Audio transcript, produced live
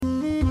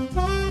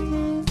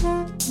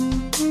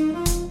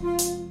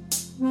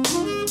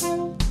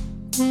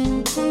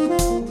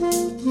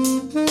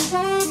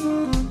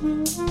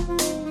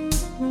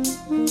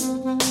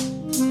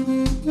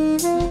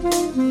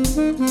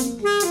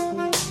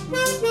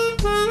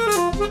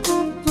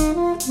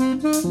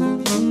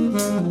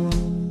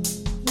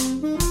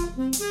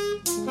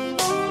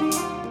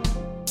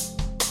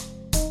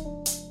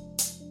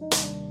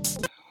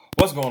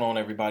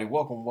everybody?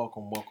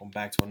 Welcome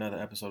back to another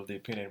episode of the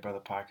Opinionated Brother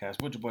Podcast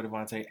with your boy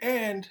Devontae.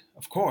 And,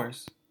 of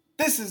course,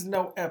 this is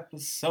no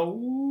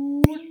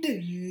episode.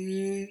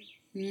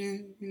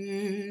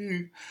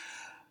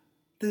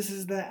 This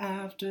is the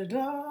After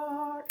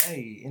Dark.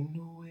 Hey, in the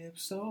whip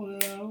so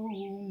low,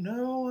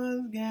 no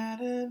one's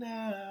gotta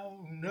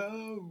know.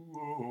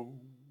 No.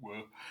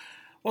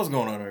 What's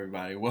going on,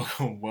 everybody?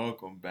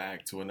 Welcome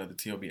back to another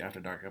T.O.B. After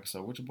Dark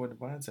episode with your boy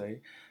Devontae.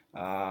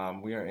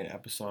 We are in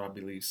episode, I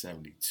believe,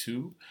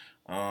 72.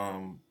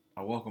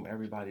 I welcome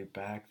everybody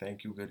back.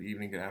 Thank you. Good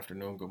evening, good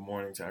afternoon, good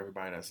morning to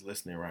everybody that's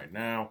listening right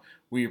now.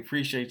 We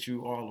appreciate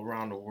you all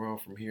around the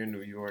world, from here in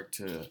New York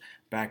to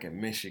back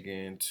in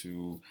Michigan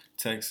to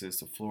Texas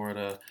to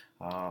Florida,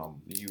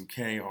 the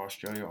UK,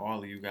 Australia,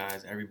 all of you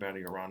guys,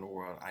 everybody around the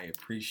world. I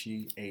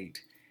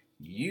appreciate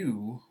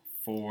you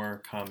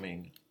for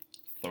coming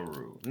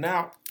through.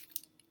 Now,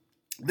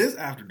 this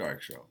After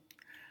Dark show,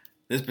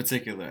 this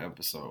particular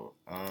episode,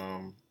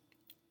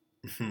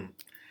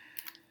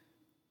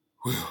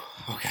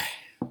 okay,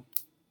 a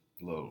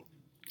little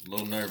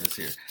nervous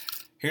here.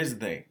 Here's the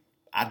thing,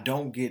 I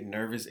don't get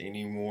nervous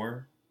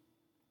anymore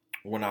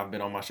when I've been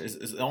on my show.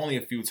 It's only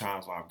a few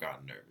times where I've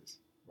gotten nervous,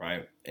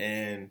 right?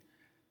 And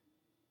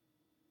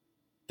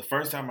the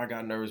first time I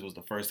got nervous was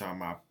the first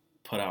time I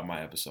put out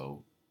my episode.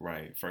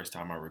 Right, first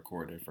time I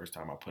recorded, first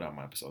time I put out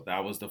my episode.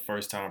 That was the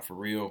first time for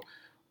real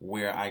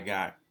where I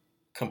got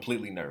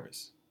completely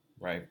nervous,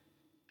 right?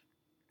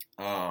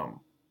 I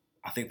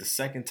think the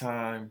second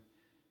time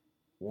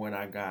when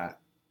I got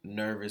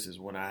nervous is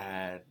when I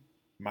had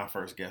my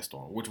first guest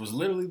on, which was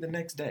literally the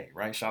next day,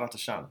 right? Shout out to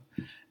Shauna.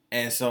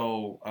 And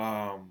so,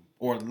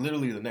 or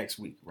literally the next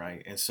week,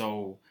 right? And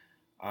so,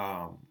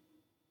 I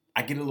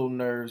get a little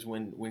nerves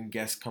when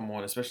guests come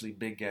on, especially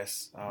big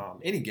guests,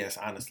 any guests,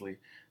 honestly,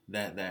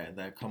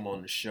 that come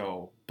on the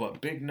show. But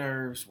big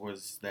nerves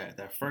was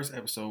that first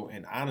episode,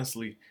 and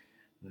honestly,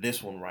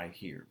 this one right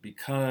here,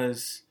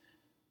 because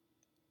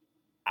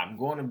I'm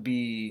going to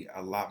be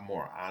a lot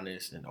more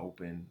honest and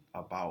open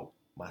about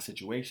my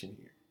situation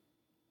here,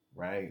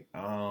 right?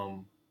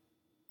 How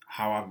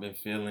I've been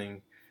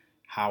feeling,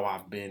 how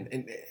I've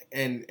been,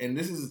 and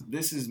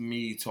this is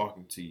me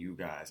talking to you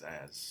guys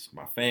as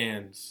my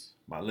fans,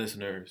 my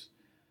listeners,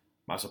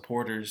 my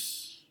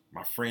supporters,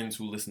 my friends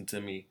who listen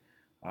to me,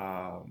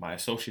 my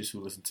associates who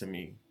listen to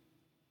me,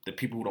 the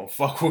people who don't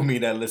fuck with me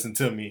that listen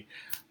to me,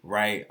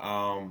 right?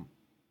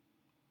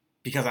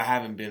 Because I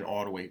haven't been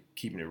all the way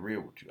keeping it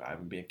real with you. I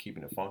haven't been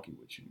keeping it funky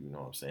with you. You know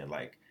what I'm saying?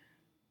 Like,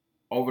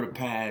 over the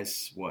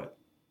past,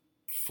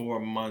 4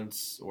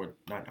 months, or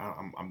not,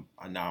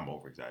 now I'm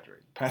over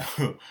exaggerating.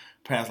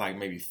 Past like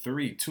maybe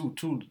 2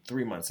 to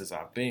 3 months since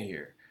I've been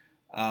here.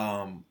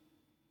 I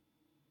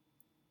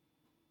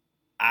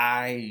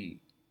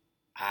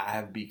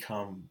have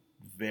become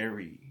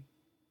very,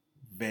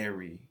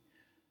 very,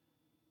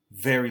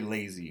 very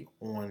lazy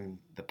on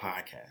the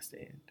podcast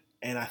end.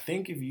 And I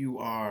think if you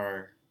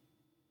are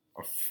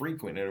a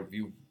frequent, or if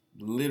you've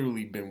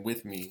literally been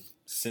with me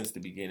since the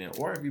beginning,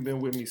 or if you've been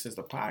with me since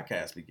the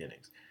podcast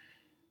beginnings,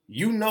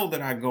 you know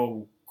that I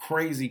go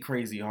crazy,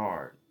 crazy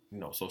hard,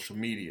 social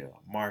media,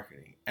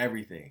 marketing,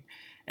 everything.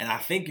 And I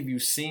think if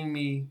you've seen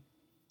me,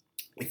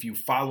 if you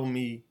follow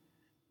me,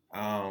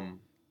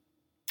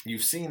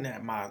 you've seen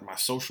that my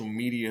social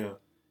media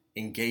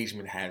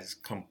engagement has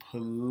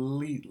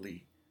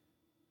completely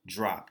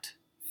dropped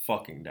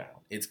fucking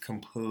down. It's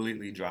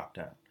completely dropped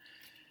down.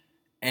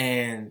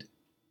 And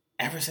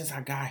ever since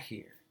I got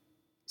here,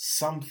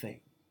 something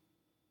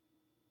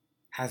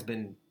has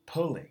been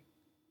pulling,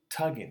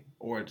 tugging,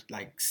 or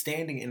like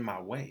standing in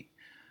my way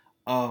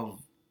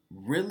of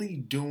really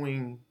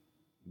doing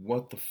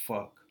what the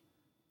fuck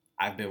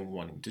I've been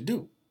wanting to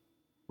do,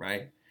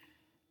 right?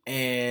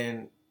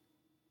 And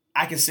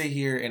I can sit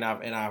here and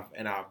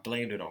I've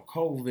blamed it on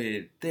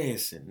COVID,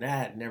 this and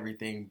that and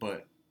everything,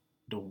 but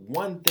the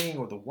one thing,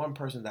 or the one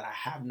person that I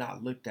have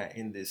not looked at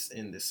in this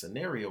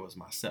scenario is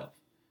myself,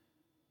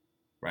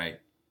 right?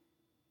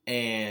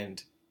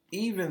 And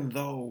even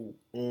though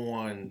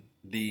on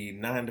the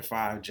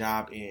 9-to-5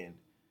 job end,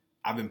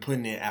 I've been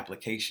putting in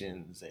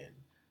applications and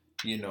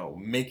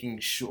making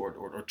sure,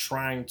 or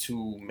trying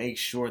to make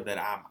sure that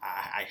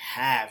I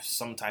have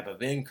some type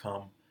of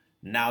income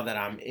now that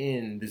I'm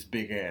in this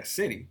big ass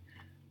city,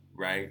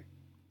 right?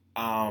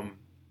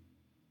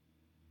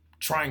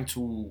 Trying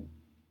to,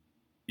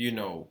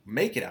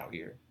 make it out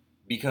here,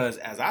 because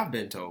as I've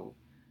been told,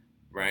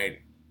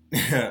 right,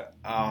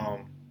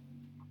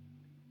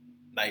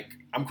 like,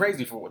 I'm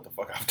crazy for what the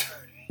fuck I've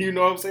done. You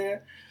know what I'm saying?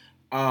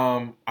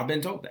 I've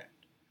been told that,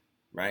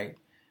 right?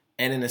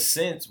 And in a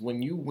sense,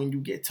 when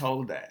you get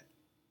told that,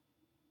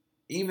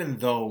 even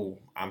though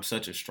I'm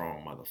such a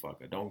strong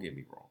motherfucker, don't get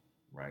me wrong,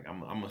 right?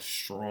 I'm a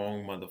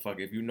strong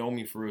motherfucker. If you know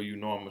me for real, you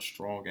know I'm a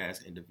strong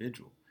ass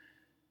individual.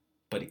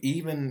 But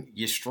even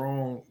your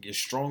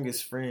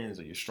strongest friends,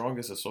 or your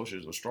strongest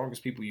associates, or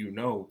strongest people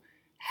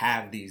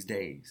have these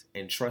days.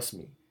 And trust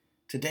me,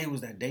 today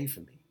was that day for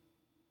me,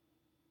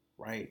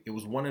 right? It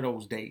was one of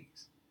those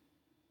days.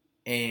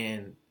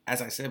 And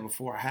as I said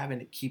before, I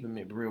haven't keeping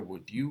it real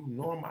with you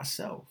nor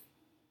myself,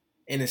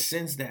 in the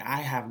sense that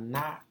I have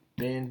not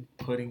been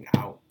putting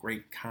out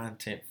great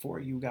content for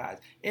you guys.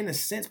 In a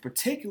sense,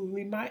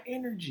 particularly my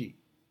energy,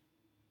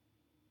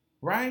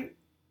 right?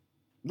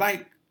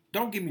 Like,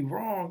 don't get me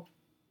wrong,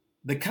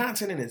 the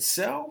content in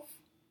itself,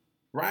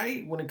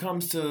 right? When it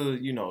comes to,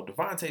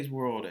 Devontae's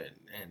world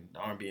and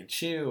R&B and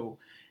Chill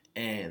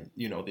and,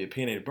 the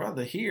Opinionated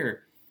Brother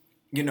here,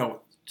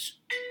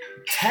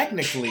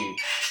 technically,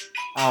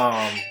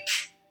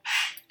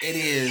 it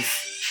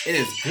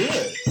is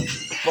good,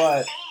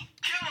 but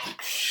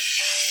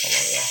hold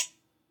on, yeah.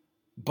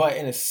 But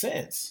in a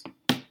sense,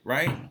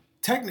 right?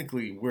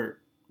 Technically, we're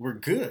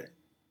good,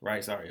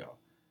 right? Sorry, y'all.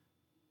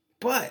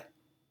 But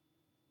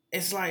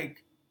it's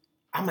like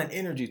I'm an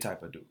energy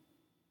type of dude.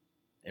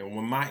 And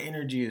when my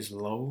energy is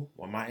low,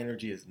 when my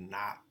energy is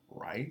not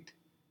right,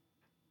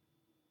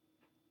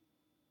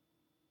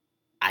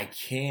 I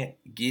can't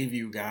give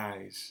you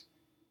guys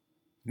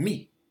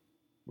me,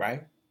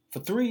 right? For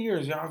 3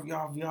 years, y'all have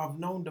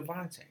known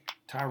Devontae.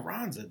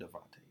 Tyron's a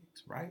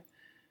Devontae, right?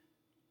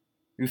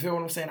 You feel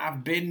what I'm saying?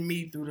 I've been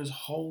me through this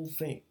whole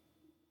thing.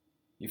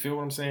 You feel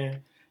what I'm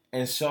saying?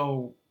 And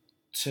so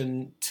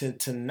to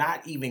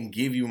not even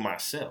give you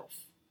myself,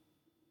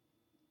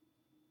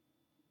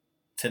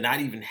 to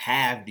not even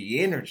have the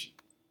energy,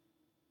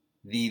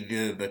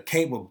 the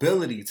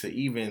capability to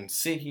even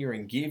sit here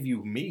and give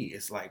you me,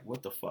 it's like,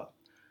 what the fuck,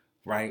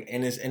 right?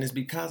 And it's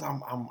because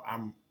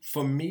I'm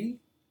for me,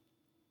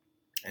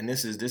 and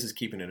this is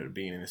keeping it a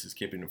being, and this is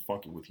keeping it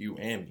funky with you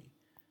and me.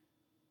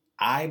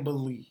 I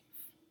believe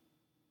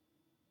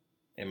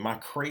in my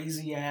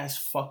crazy ass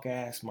fuck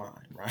ass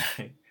mind,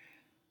 right?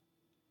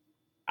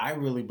 I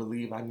really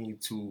believe I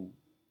need to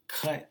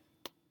cut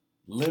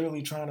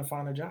literally trying to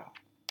find a job.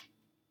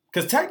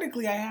 Because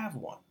technically I have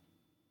one.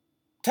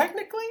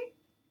 Technically,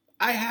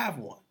 I have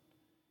one.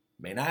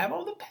 May not have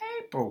all the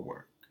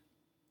paperwork,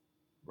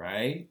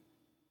 right?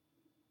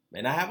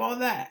 May not have all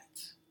that.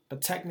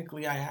 But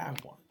technically I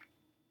have one.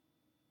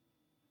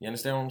 You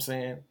understand what I'm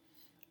saying?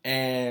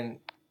 And,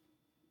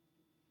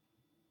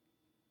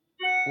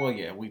 well,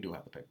 yeah, we do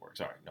have the paperwork.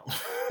 Sorry,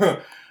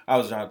 no. I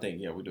was trying to think,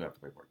 yeah, we do have the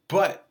paperwork.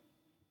 But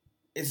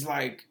it's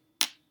like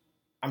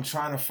I'm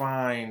trying to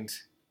find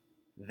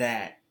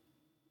that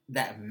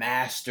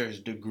master's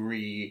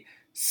degree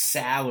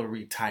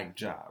salary type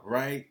job,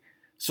 right?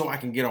 So I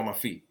can get on my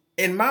feet.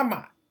 In my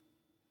mind,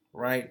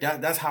 right?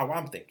 That's how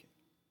I'm thinking.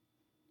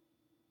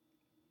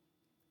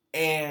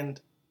 And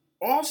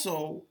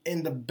also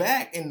in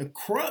the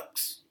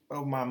crux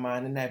of my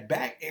mind, in that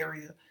back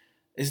area,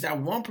 is that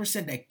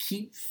 1% that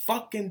keep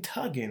fucking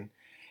tugging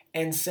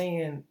and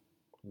saying,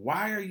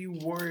 why are you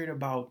worried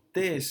about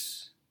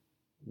this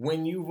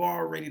when you've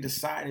already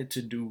decided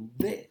to do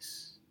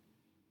this?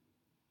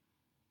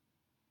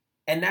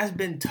 And that's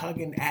been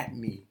tugging at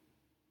me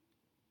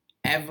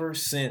ever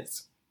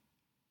since,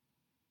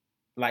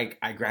 like,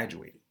 I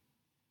graduated,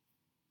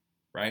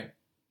 right?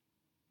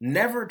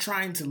 Never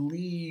trying to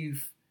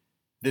leave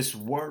this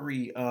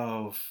worry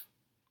of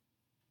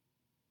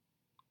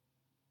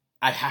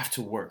I have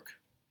to work,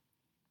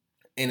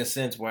 in a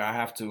sense where I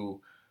have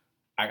to,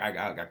 I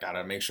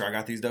gotta make sure I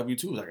got these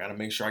W-2s. I gotta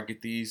make sure I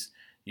get these,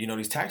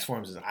 these tax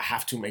forms. I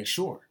have to make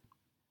sure,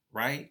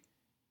 right?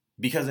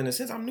 Because in a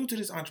sense, I'm new to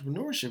this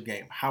entrepreneurship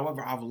game.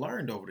 However, I've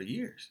learned over the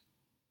years,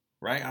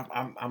 right?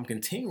 I'm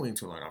continuing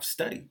to learn. I've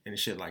studied and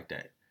shit like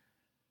that.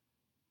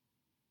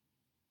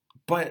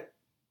 But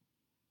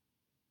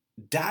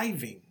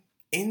diving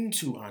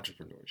into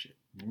entrepreneurship,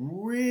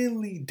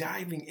 really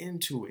diving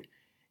into it,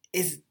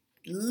 is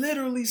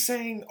literally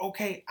saying,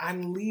 okay,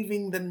 I'm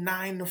leaving the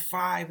 9 to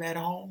 5 at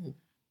home.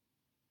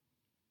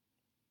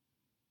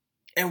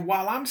 And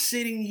while I'm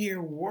sitting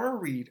here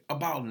worried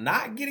about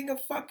not getting a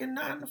fucking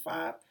 9 to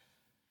 5,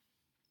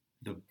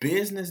 the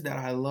business that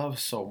I love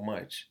so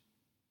much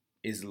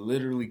is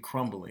literally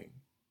crumbling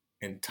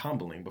and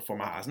tumbling before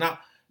my eyes. Now,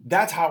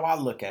 that's how I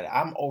look at it.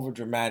 I'm over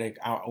dramatic.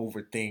 I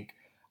overthink.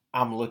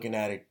 I'm looking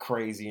at it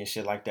crazy and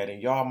shit like that.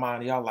 And y'all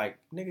mind, y'all like,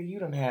 nigga, you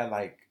done had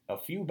like a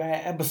few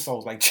bad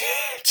episodes. Like,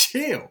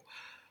 chill,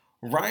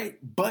 right?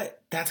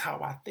 But that's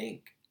how I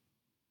think.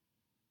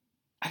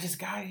 I just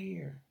got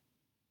here.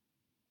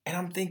 And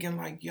I'm thinking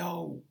like,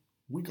 yo,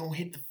 we gonna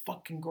hit the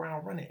fucking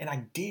ground running. And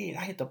I did.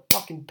 I hit the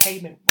fucking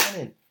pavement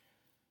running.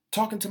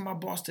 Talking to my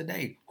boss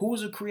today, who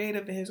was a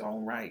creative in his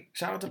own right.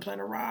 Shout out to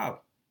Planet Rob.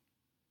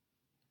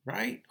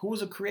 Right? Who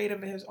was a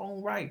creative in his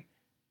own right.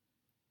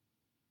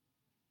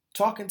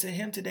 Talking to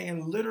him today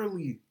and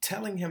literally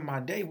telling him my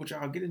day, which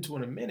I'll get into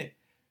in a minute.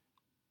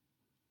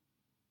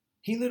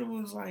 He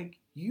literally was like,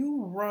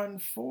 you run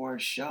 4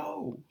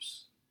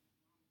 shows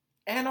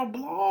and a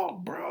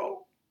blog,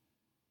 bro.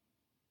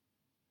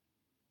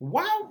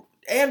 Wow.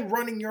 And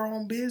running your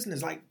own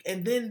business. Like,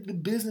 and then the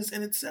business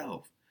in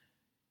itself.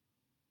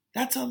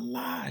 That's a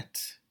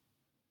lot.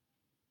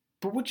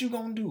 But what you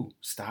gonna do?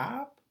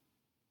 Stop?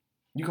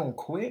 You gonna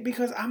quit?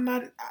 Because I'm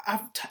not,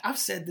 I've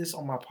said this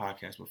on my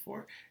podcast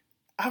before.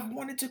 I've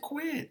wanted to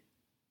quit.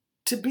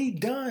 To be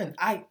done.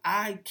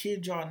 I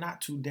kid y'all not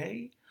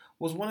today.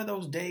 was one of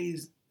those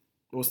days.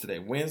 What's today?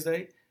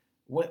 Wednesday.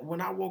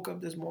 When I woke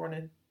up this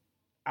morning,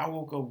 I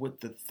woke up with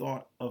the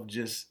thought of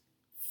just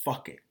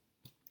fuck it.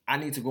 I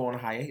need to go on a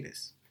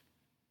hiatus.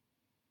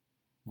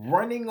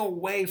 Running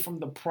away from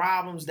the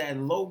problems that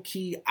low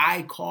key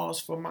I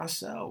caused for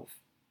myself.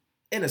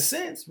 In a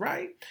sense,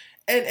 right?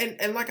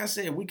 And like I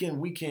said, we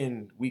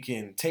can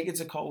take it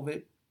to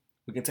COVID.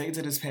 We can take it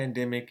to this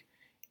pandemic.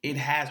 It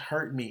has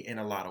hurt me in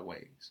a lot of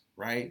ways,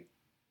 right?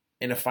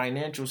 In a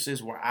financial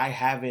sense where I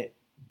haven't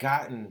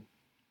gotten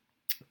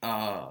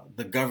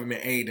the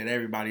government aid that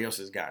everybody else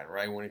has gotten,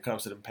 right? When it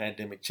comes to the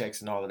pandemic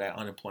checks and all of that,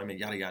 unemployment,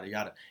 yada, yada,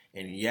 yada.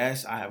 And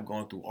yes, I have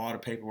gone through all the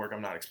paperwork.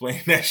 I'm not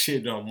explaining that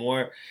shit no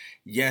more.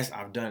 Yes,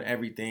 I've done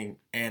everything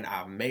and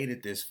I've made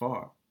it this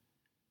far.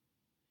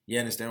 You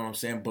understand what I'm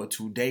saying? But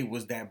today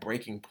was that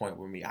breaking point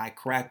with me. I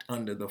cracked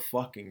under the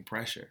fucking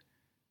pressure.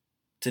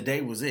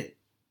 Today was it.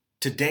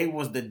 Today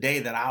was the day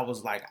that I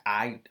was like,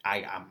 I'm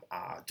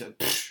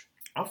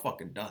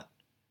fucking done.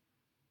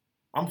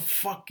 I'm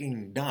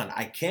fucking done.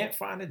 I can't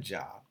find a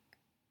job,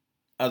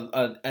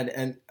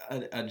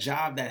 a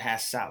job that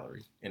has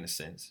salary in a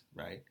sense,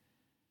 right?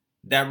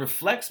 That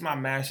reflects my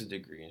master's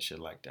degree and shit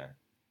like that,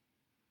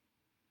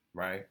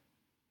 right?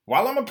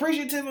 While I'm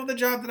appreciative of the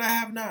job that I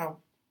have now,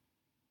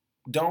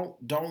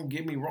 don't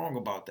get me wrong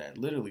about that.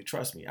 Literally,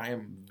 trust me, I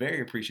am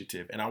very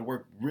appreciative, and I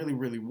work really,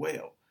 really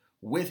well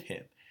with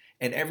him,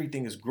 and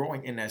everything is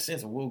growing in that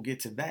sense, and we'll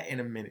get to that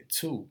in a minute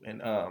too,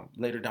 and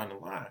later down the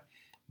line.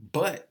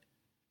 But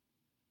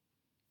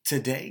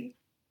today,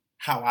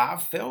 how I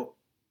felt,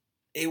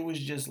 it was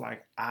just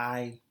like,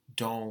 I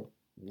don't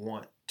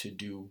want to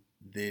do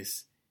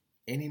this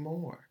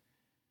anymore.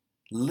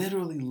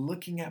 Literally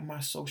looking at my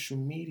social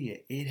media,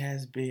 it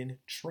has been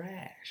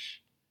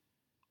trash.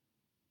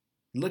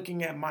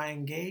 Looking at my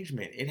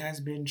engagement, it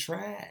has been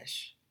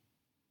trash.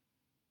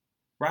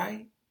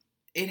 Right?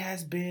 It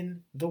has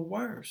been the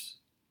worst.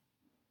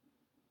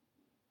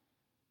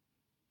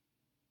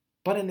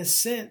 But in a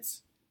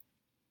sense,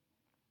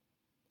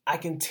 I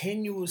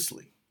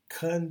continuously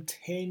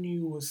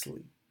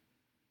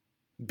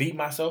beat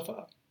myself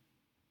up,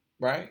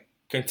 right?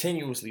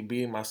 Continuously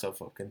beating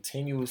myself up,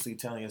 continuously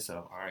telling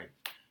yourself, all right,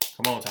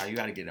 come on, Ty, you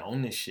got to get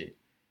on this shit.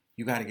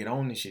 You got to get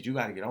on this shit. You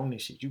got to get on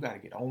this shit. You got to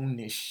get on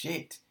this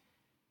shit.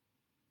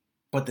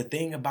 But the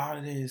thing about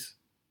it is,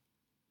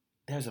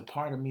 there's a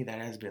part of me that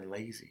has been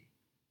lazy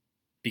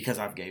because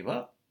I've gave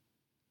up,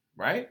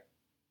 right?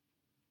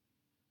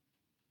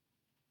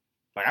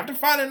 Like, after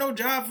finding no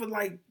job for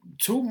like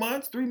 2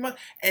 months, 3 months,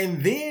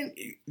 and then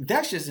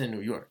that's just in New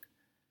York,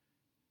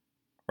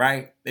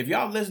 right? If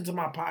y'all listen to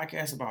my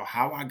podcast about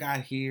how I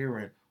got here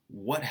and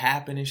what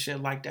happened and shit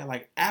like that,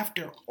 like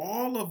after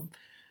all of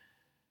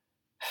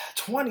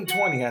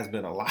 2020 has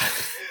been a lot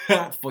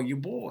for your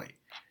boy.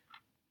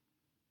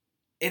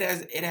 It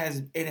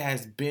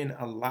has been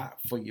a lot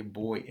for your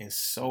boy in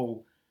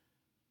so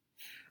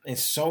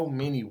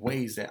many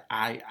ways that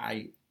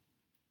I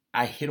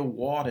hit a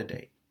wall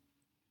today.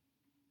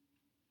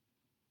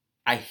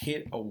 I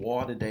hit a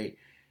wall today,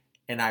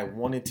 and I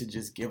wanted to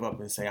just give up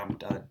and say I'm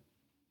done.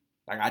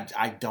 Like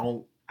I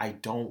don't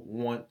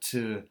want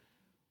to.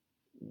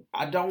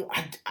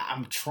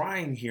 I'm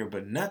trying here,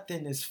 but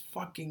nothing is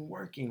fucking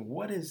working.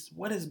 What is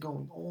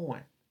going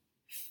on?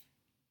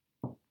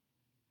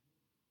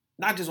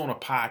 Not just on a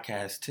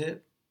podcast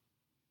tip,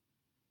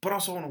 but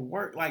also on a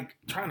work, like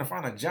trying to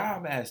find a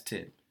job as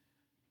tip.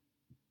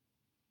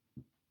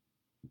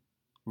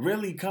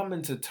 Really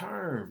coming to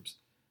terms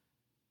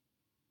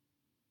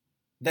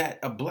that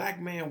a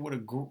black man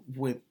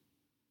with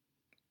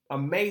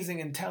amazing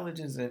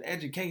intelligence and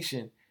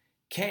education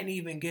can't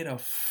even get a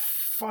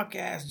fuck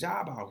ass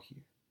job out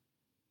here.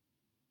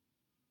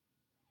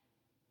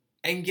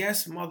 And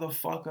yes,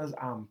 motherfuckers,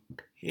 I'm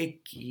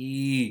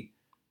picky.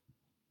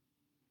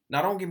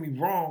 Now, don't get me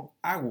wrong,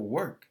 I will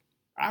work.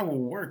 I will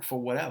work for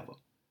whatever.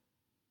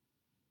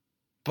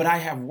 But I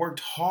have worked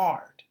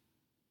hard.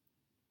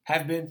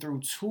 Have been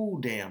through too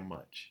damn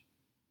much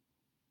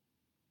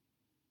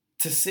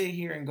to sit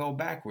here and go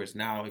backwards.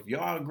 Now, if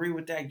y'all agree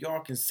with that,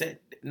 y'all can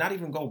not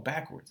even go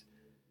backwards.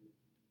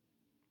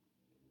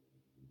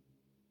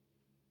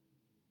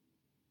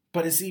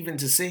 But it's even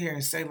to sit here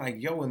and say,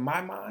 like, yo, in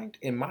my mind,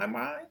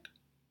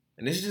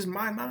 and this is just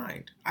my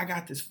mind, I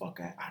got this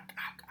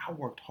I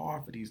worked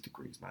hard for these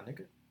degrees, my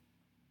nigga.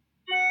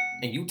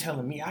 And you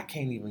telling me I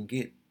can't even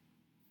get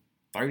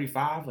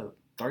 35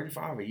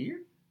 a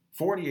year?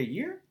 40 a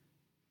year?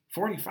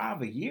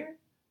 45 a year?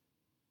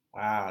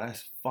 Wow,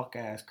 that's fuck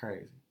ass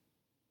crazy.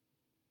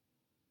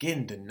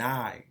 Getting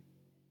denied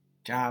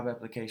job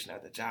application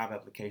after job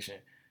application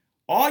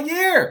all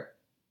year.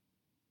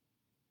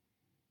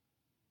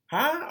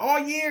 Huh? All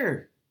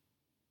year.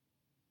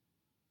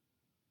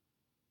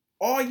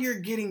 All year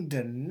getting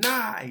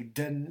denied.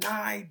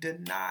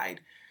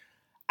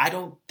 I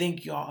don't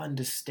think y'all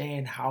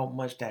understand how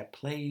much that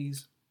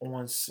plays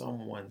on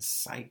someone's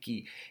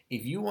psyche.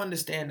 If you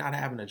understand not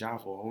having a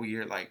job for a whole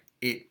year, like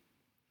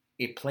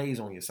it plays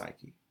on your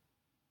psyche.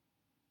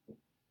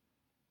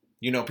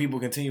 You know, people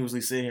continuously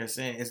sit here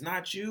saying, it's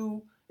not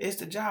you, It's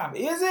the job.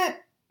 Is it?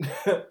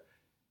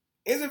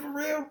 Is it for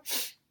real?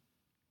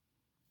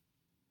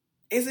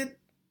 Is it?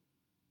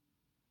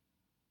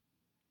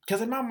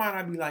 Because in my mind,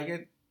 I'd be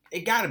like,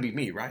 it gotta be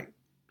me, right?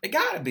 It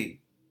gotta be.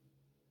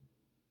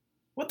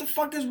 What the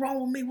fuck is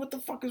wrong with me? What the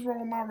fuck is wrong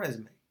with my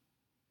resume?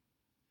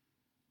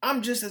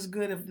 I'm just as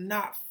good, if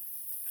not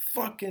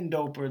fucking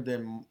doper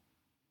than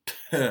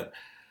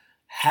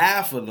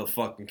half of the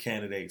fucking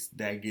candidates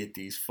that get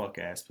these fuck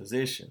ass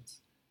positions.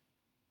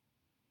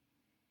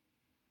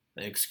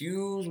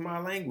 Excuse my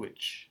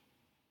language,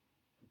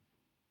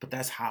 but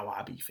that's how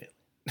I be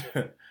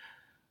feeling.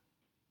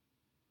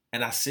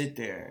 And I sit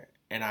there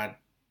and I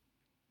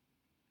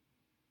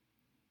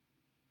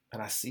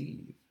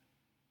see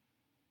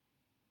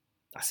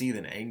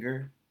the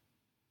anger,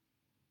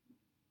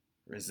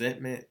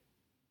 resentment.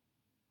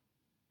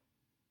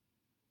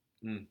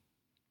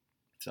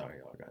 Sorry,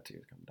 y'all, I got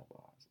tears coming down my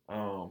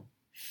eyes.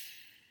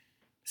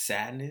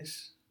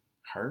 Sadness,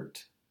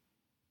 hurt,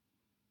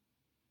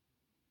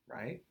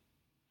 right?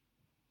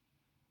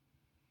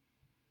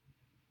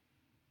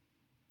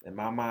 In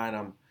my mind,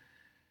 I'm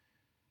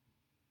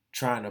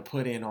trying to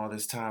put in all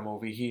this time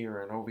over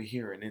here,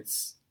 and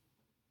it's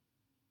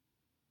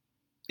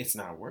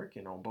not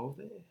working on both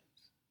ends.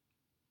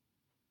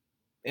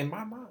 In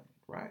my mind,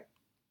 right?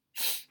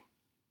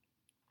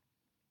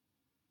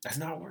 That's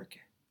not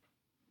working.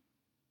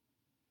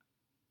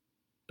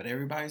 But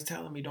everybody's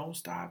telling me, don't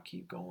stop,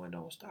 keep going,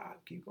 don't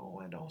stop, keep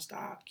going, don't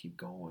stop, keep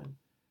going.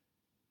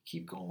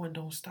 Keep going,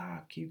 don't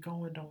stop, keep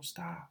going, don't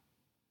stop.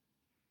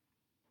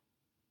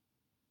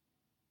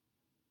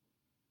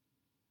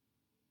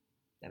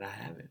 And I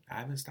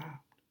haven't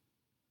stopped.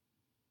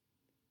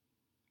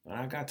 When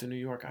I got to New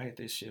York, I hit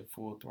this shit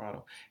full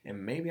throttle.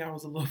 And maybe I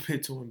was a little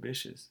bit too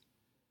ambitious,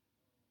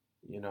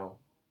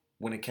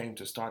 when it came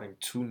to starting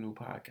 2 new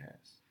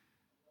podcasts,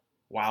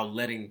 while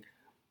letting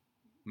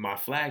my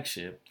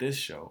flagship, this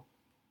show,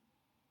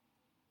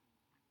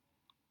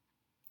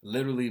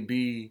 literally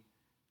be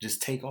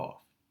just take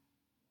off.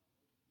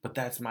 But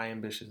that's my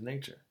ambitious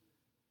nature,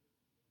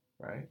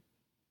 right?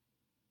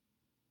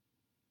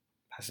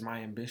 That's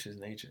my ambitious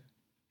nature.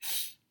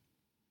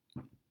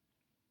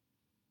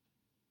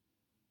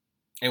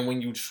 And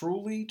when you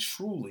truly,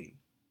 truly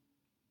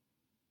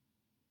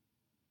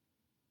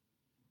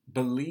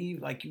believe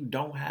like you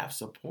don't have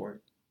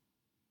support,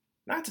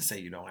 not to say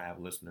you don't have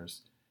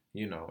listeners,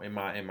 in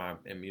my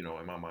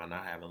mind,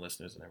 not having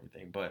listeners and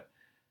everything, but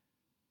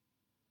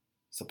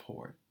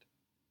support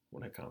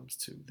when it comes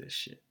to this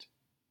shit,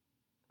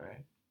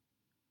 right?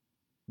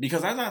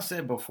 Because as I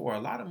said before, a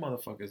lot of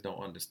motherfuckers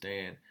don't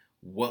understand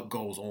what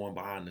goes on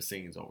behind the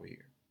scenes over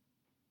here,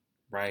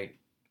 right?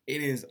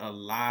 It is a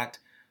lot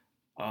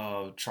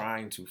of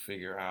trying to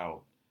figure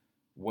out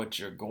what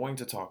you're going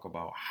to talk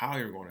about, how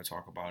you're going to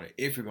talk about it,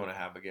 if you're going to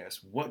have a guest,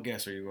 what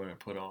guests are you going to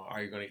put on,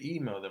 are you going to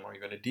email them, are you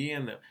going to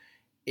DM them?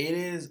 It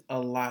is a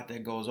lot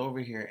that goes over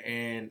here,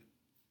 and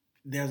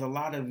there's a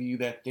lot of you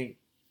that think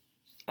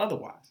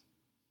otherwise.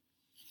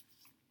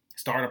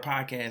 Start a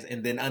podcast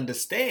and then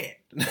understand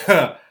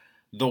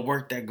the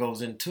work that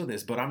goes into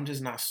this, but I'm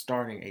just not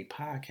starting a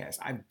podcast.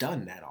 I've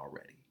done that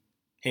already.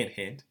 Hint,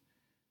 hint.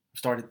 I've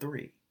started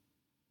 3.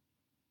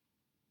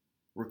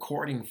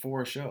 Recording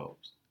 4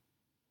 shows.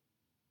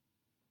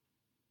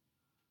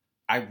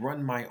 I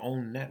run my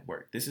own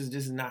network. This is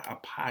just not a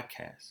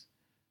podcast.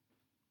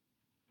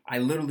 I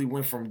literally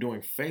went from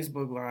doing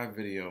Facebook Live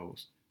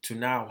videos to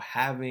now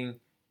having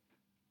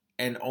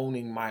and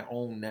owning my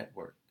own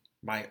network,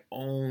 my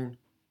own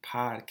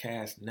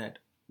podcast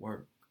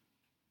network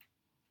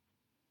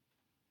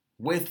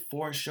with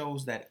 4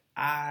 shows that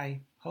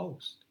I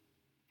host.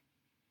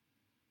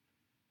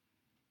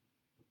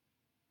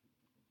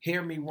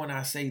 Hear me when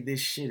I say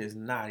this shit is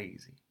not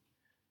easy.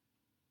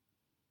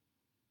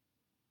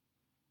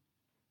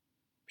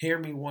 Hear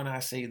me when I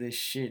say this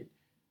shit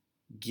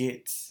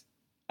gets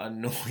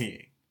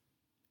annoying.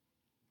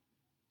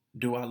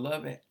 Do I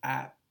love it?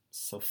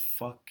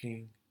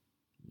 Absolutely.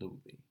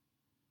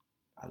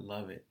 I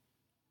love it.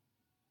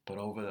 But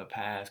over the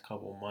past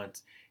couple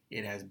months,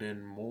 it has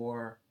been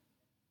more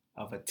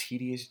of a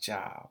tedious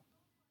job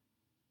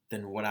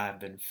than what I've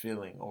been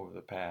feeling over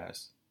the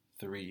past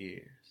 3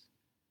 years.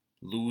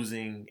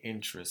 Losing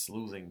interest,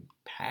 losing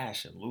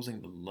passion,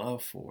 losing the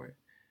love for it.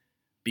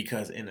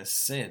 Because in a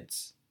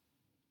sense,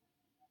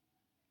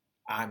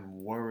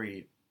 I'm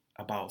worried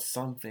about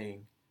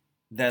something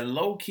that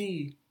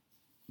low-key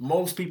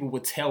most people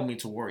would tell me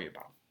to worry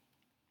about.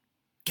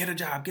 Get a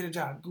job,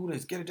 do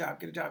this, get a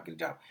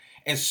job.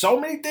 And so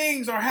many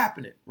things are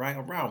happening right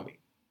around me,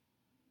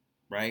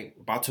 right?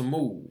 About to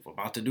move,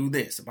 about to do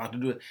this, about to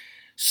do it.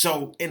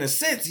 So in a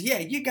sense, yeah,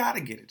 you got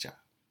to get a job.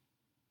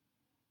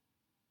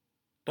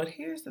 But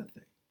here's the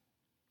thing.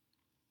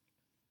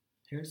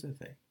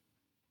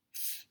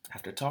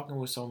 After talking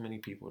with so many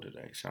people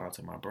today, shout out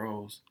to my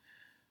bros,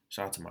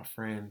 shout out to my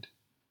friend,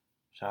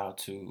 shout out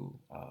to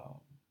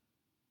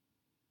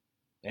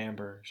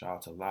Amber, shout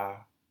out to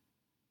La.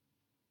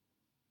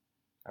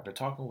 After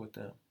talking with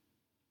them,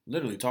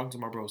 literally talking to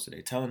my bros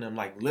today, telling them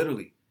like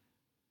literally,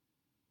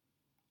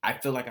 I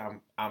feel like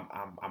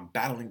I'm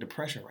battling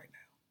depression right now.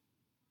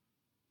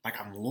 Like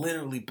I'm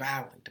literally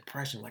battling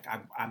depression. Like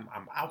I'm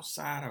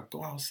outside. I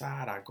go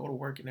outside. I go to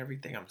work and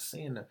everything. I'm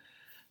seeing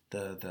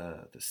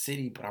the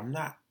city, but I'm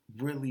not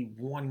really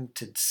wanting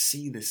to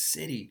see the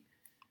city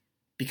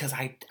because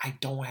I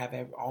don't have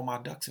all my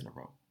ducks in a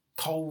row.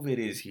 COVID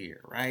is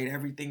here, right?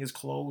 Everything is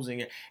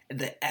closing.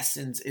 The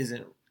essence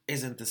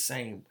isn't the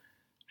same.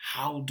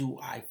 How do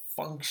I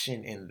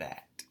function in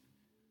that?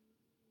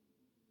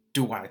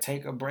 Do I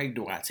take a break?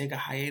 Do I take a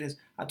hiatus?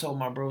 I told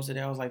my bros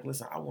today, I was like,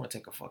 listen, I want to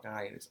take a fucking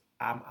hiatus.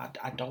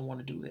 I don't want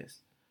to do this.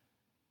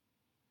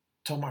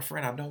 Told my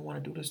friend, I don't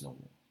want to do this no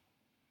more.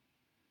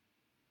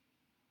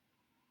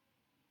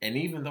 And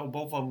even though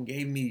both of them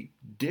gave me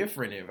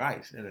different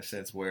advice in a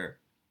sense where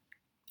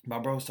my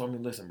bros told me,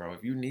 listen, bro,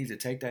 if you need to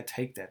take that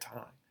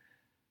time,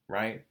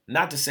 right?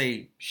 Not to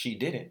say she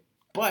didn't,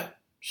 but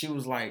she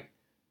was like,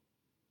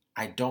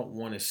 I don't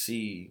want to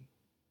see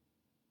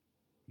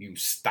you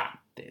stop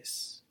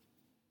this.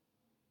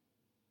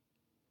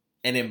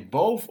 And in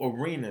both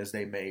arenas,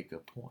 they made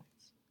good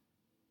points,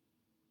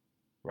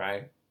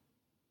 right?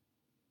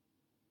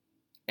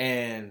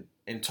 And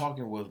in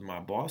talking with my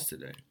boss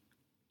today,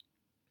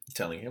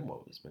 telling him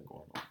what has been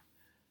going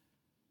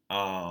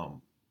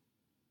on,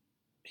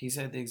 he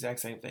said the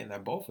exact same thing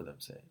that both of them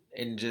said,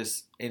 and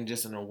just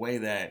in a way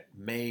that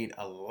made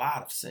a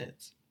lot of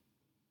sense,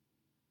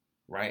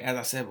 right? As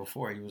I said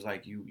before, he was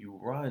like, you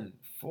run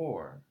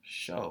 4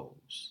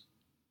 shows,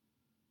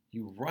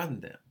 you run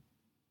them,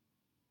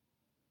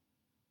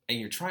 and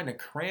you're trying to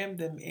cram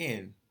them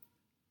in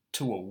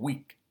to a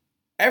week,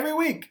 every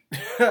week.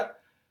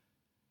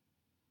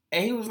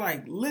 And he was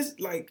like, listen,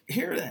 like,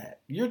 hear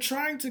that. You're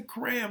trying to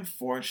cram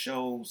 4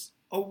 shows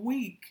a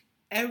week,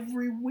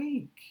 every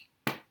week.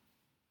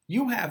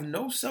 You have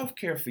no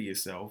self-care for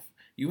yourself.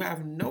 You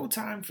have no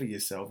time for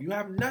yourself. You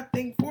have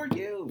nothing for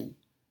you.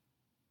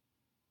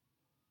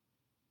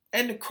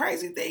 And the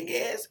crazy thing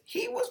is,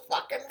 he was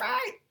fucking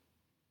right.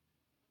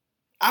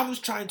 I was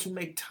trying to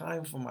make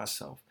time for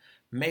myself,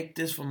 make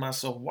this for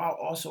myself while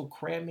also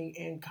cramming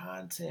in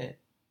content.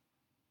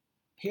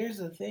 Here's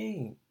the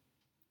thing.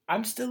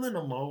 I'm still in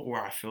a mode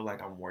where I feel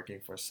like I'm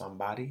working for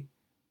somebody,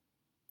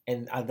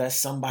 and that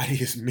somebody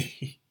is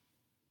me,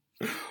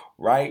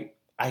 right?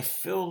 I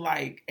feel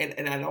like,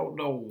 and I don't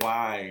know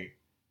why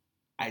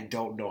I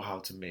don't know how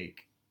to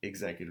make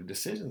executive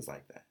decisions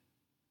like that.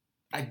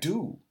 I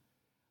do.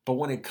 But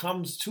when it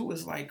comes to,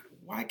 it's like,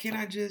 why can't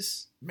I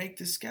just make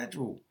the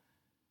schedule?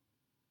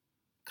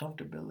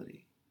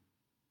 Comfortability,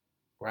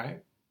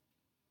 right?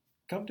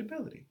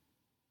 Comfortability.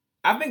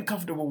 I've been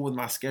comfortable with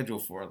my schedule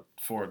for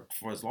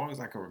as long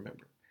as I can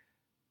remember,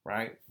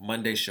 right?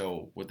 Monday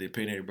show with the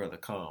opinionated brother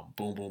come,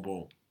 boom, boom,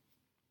 boom.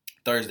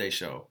 Thursday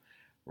show,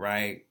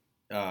 right?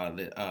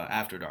 The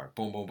After Dark,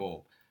 boom, boom,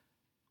 boom.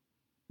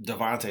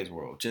 Devontae's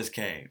World just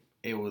came.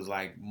 It was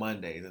like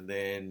Mondays, and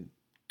then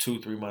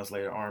 2-3 months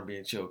later, R&B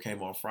and Chill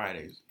came on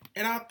Fridays.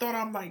 And I thought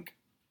I'm like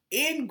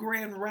in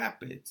Grand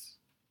Rapids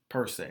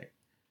per se.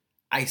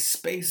 I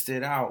spaced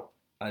it out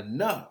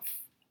enough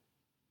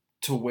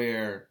to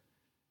where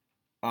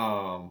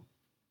I'm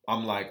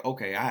like,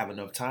 okay, I have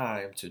enough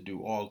time to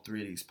do all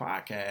 3 of these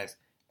podcasts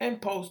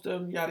and post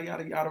them, yada,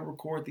 yada, yada,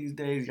 record these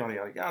days, yada,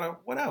 yada, yada,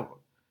 whatever.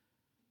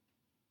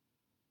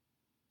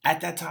 At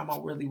that time, I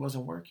really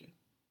wasn't working.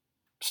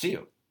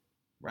 Still,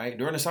 right?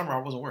 During the summer, I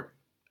wasn't working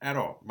at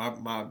all.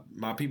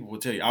 My people will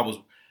tell you, I was,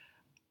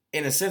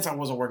 in a sense, I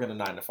wasn't working a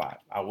 9 to 5.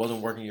 I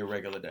wasn't working your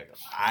regular day.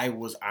 I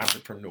was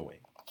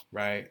entrepreneuring,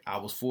 right? I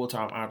was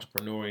full-time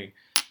entrepreneuring,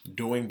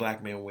 doing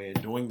Black Men Win,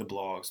 doing the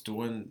blogs,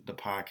 doing the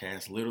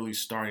podcast, literally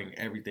starting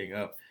everything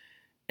up,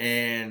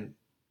 and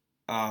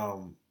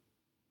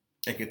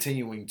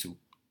continuing to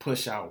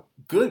push out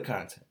good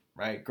content,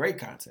 right? Great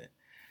content.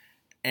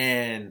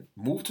 And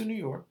moved to New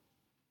York,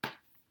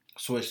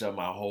 switched up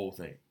my whole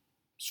thing,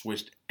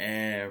 switched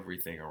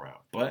everything around,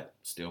 but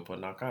still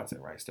putting out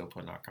content, right? Still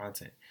putting out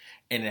content.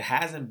 And it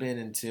hasn't been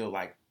until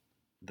like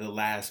the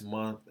last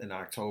month in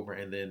October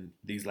and then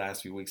these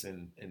last few weeks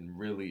in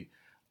really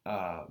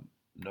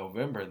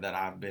November that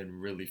I've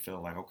been really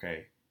feeling like,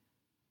 okay,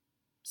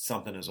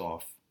 something is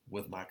off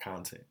with my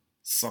content.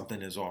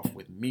 Something is off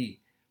with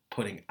me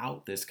putting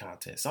out this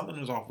content. Something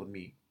is off with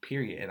me,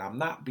 period. And I'm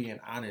not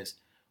being honest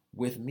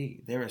with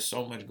me. There is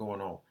so much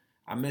going on.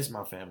 I miss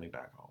my family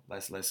back home.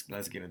 Let's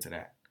get into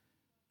that,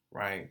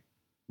 right?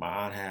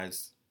 My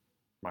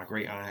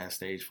great aunt has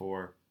stage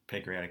 4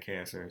 pancreatic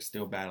cancer.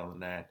 Still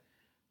battling that.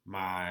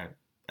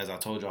 As I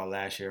told y'all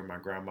last year, my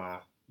grandma,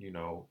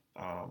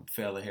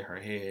 fell and hit her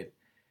head,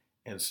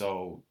 and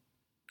so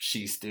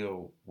she's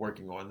still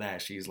working on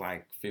that. She's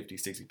like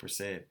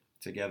 50-60%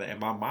 together,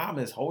 and my mom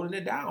is holding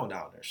it down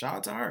there. Shout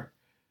out to her,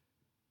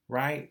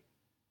 right?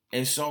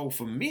 And so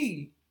for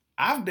me,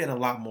 I've been a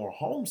lot more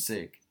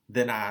homesick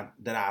than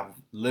I've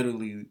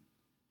literally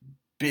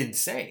been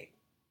saying,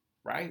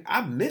 right?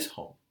 I miss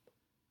home.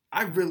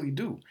 I really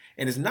do.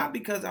 And it's not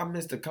because I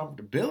miss the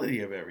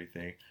comfortability of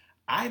everything.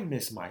 I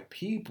miss my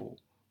people.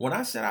 When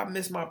I said I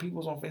miss my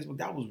peoples on Facebook,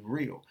 that was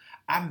real.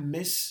 I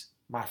miss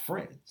my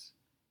friends.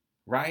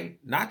 right?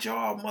 Not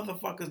y'all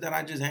motherfuckers that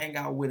I just hang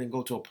out with and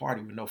go to a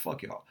party with. No,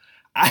 fuck y'all.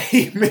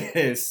 I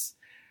miss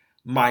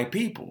my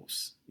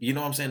peoples. You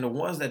know what I'm saying? The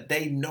ones that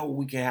they know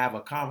we can have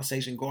a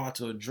conversation, go out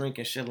to a drink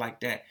and shit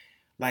like that.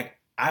 Like,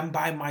 I'm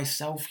by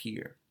myself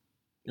here.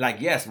 Like,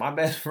 yes, my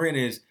best friend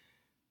is,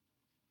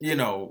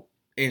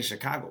 in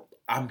Chicago.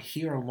 I'm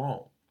here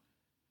alone,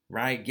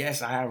 right?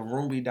 Yes, I have a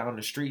roomie down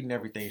the street and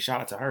everything.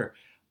 Shout out to her.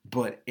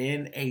 But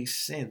in a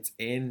sense,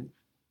 in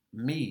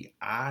me,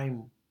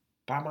 I'm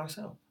by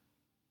myself,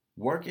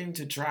 working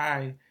to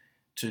try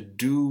to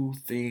do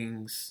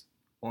things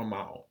on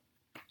my own,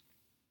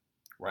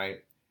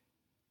 right?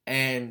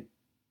 And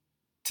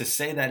to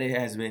say that it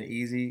has been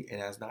easy, it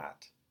has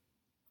not.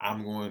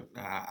 I'm going.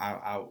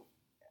 I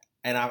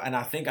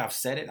think I've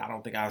said it. I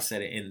don't think I've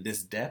said it in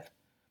this depth,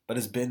 but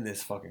it's been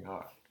this fucking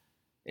hard.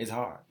 It's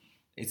hard.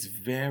 It's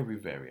very,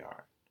 very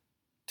hard.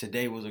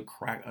 Today was a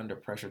crack under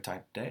pressure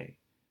type day,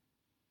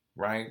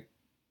 right?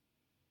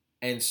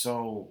 And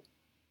so,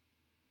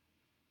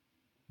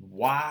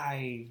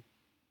 why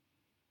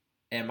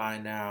am I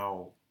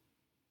now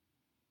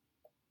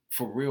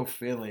for real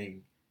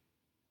feeling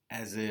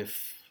as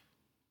if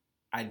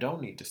I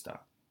don't need to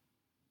stop,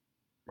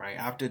 right?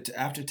 After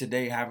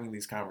today having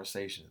these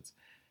conversations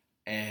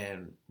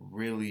and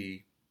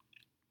really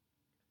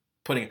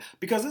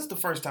because this is the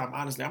first time,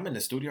 honestly, I'm in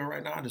the studio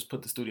right now. I just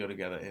put the studio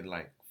together in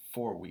like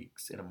 4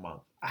 weeks, in a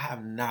month. I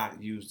have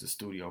not used the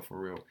studio for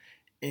real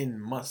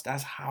in months.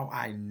 That's how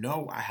I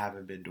know I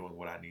haven't been doing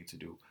what I need to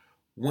do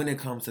when it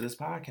comes to this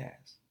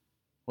podcast.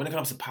 When it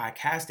comes to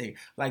podcasting,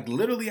 like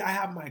literally, I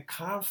have my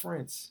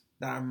conference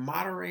that I'm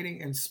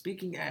moderating and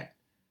speaking at,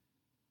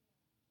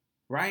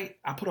 right?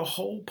 I put a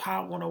whole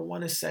Pod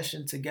 101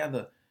 session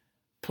together,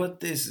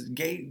 presented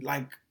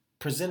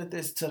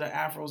this to the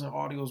Afros and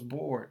Audios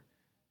board.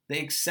 They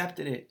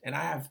accepted it, and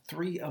I have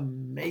 3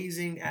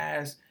 amazing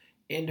ass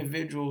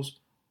individuals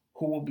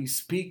who will be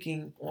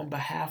speaking on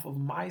behalf of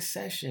my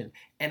session.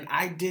 And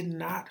I did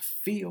not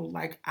feel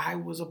like I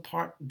was a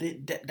part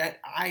that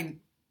I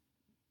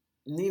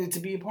needed to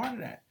be a part of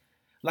that.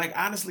 Like,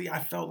 honestly, I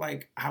felt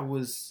like I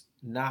was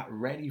not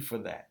ready for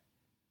that,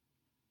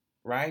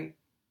 right?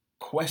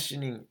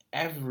 Questioning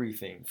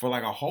everything for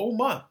like a whole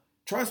month.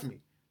 Trust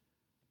me.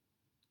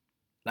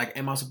 Like,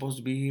 am I supposed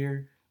to be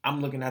here? I'm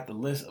looking at the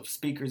list of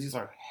speakers. These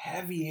are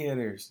heavy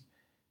hitters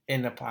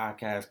in the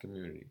podcast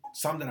community.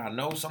 Some that I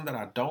know, some that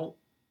I don't,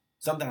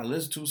 some that I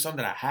listen to, some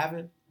that I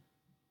haven't,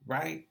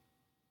 right?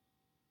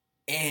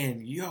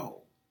 And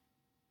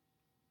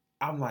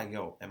I'm like,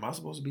 am I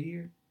supposed to be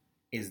here?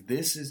 Is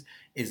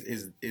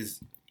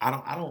I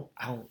don't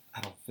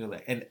feel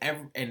it.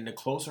 And the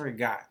closer it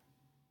got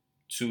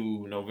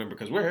to November,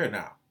 because we're here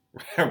now,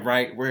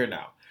 right? We're here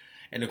now.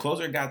 And the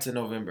closer it got to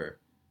November,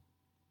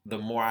 the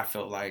more I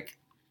felt like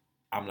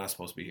I'm not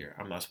supposed to be here.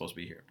 I'm not supposed to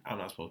be here. I'm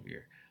not supposed to be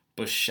here.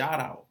 But shout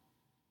out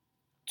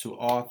to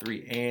all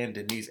 3, and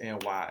Denise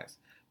and Wise.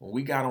 When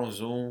we got on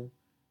Zoom,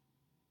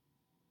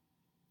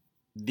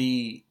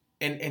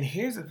 and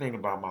here's the thing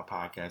about my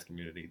podcast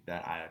community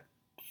that I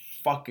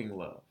fucking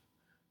love.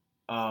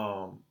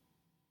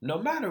 No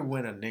matter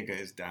when a nigga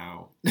is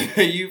down,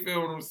 you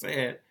feel what I'm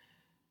saying?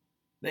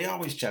 They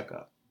always check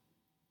up,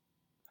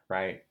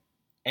 right?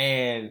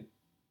 And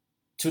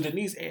to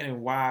Denise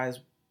and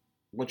Wise,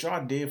 what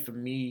y'all did for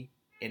me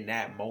in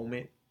that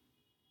moment,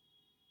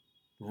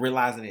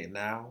 realizing it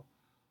now,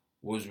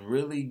 was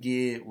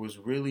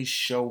really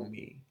show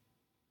me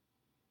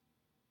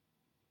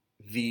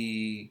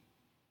the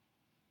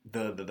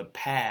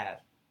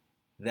path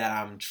that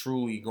I'm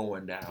truly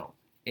going down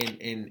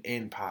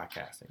in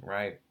podcasting,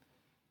 right?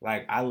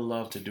 Like, I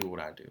love to do what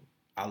I do.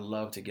 I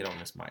love to get on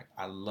this mic.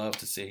 I love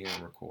to sit here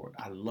and record.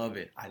 I love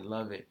it. I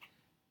love it.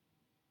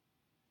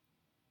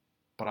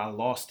 But I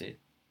lost it.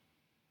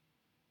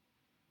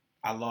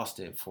 I lost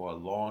it for a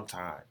long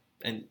time.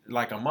 And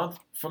like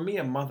for me,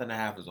 a month and a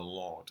half is a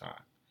long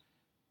time.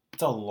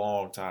 It's a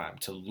long time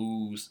to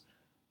lose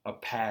a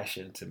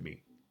passion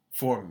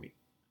for me,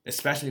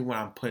 especially when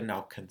I'm putting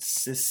out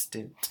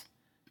consistent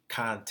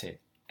content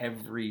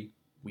every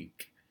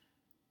week.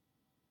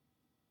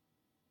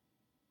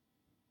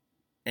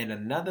 And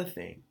another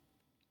thing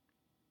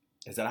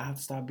is that I have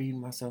to stop beating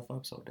myself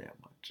up so damn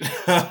much.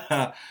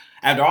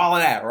 After all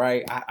of that,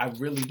 right? I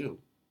really do.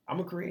 I'm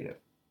a creative.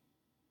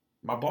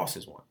 My boss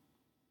is one.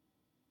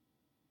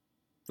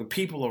 The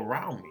people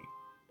around me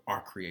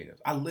are creative.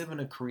 I live in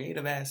a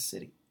creative ass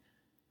city,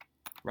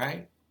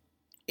 right?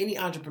 Any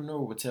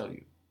entrepreneur would tell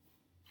you.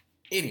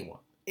 Anyone.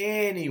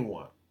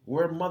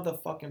 We're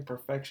motherfucking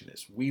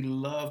perfectionists. We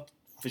love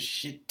for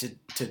shit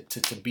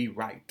to be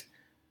right.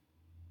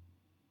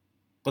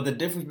 But the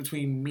difference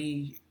between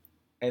me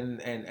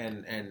and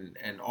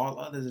all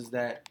others is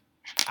that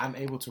I'm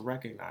able to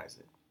recognize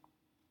it.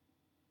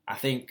 I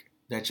think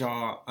that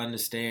y'all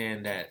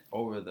understand that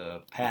over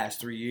the past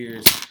 3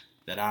 years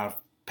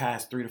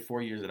past 3 to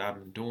 4 years that I've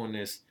been doing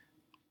this,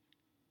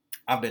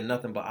 I've been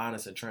nothing but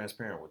honest and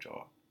transparent with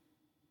y'all.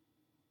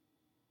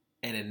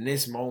 And in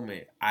this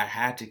moment, I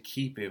had to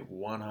keep it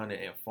 100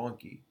 and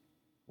funky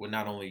with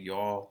not only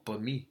y'all,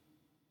 but me.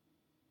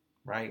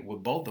 right,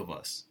 with both of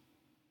us,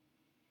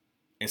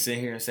 and sit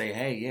here and say,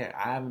 hey, yeah,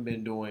 I haven't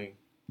been doing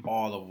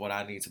all of what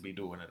I need to be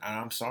doing, and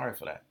I'm sorry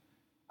for that.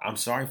 I'm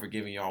sorry for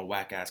giving y'all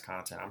whack ass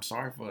content. I'm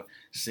sorry for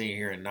sitting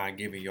here and not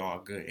giving y'all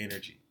good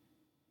energy.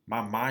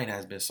 My mind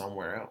has been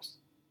somewhere else,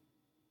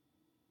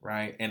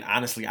 right? And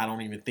honestly, I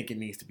don't even think it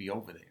needs to be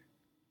over there.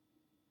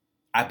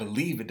 I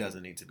believe it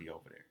doesn't need to be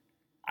over there.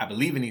 I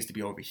believe it needs to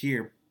be over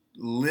here,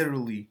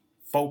 literally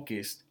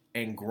focused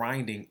and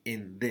grinding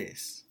in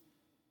this.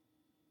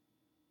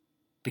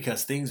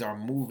 Because things are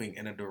moving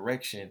in a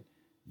direction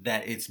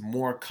that it's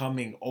more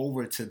coming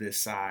over to this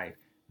side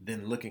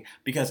than looking.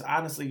 Because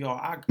honestly,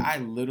 y'all, I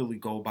literally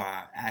go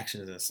by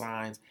actions and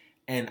signs.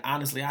 And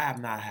honestly, I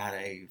have not had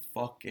a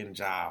fucking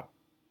job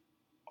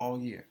all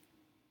year.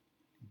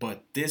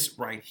 But this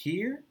right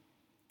here,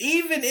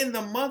 even in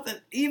the month,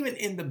 and even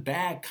in the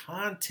bad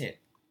content,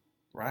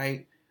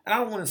 right? And I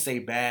don't want to say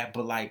bad,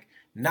 but like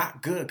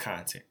not good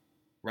content,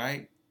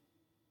 right?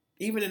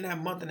 Even in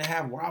that month and a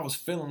half where I was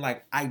feeling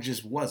like I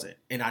just wasn't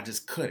and I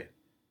just couldn't,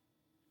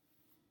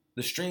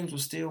 the streams were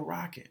still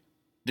rocking.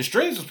 The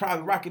streams was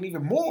probably rocking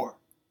even more.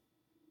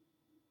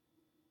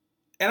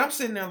 And I'm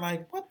sitting there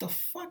like, what the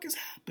fuck is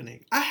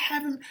happening?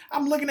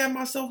 I'm looking at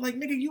myself like,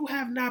 nigga, you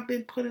have not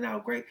been putting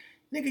out great,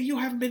 nigga, you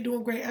haven't been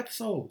doing great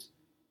episodes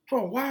for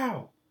a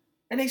while.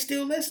 And they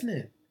still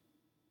listening.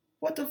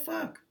 What the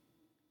fuck?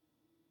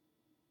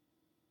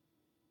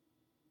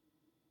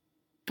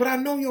 But I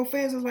know your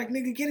fans is like,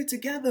 nigga, get it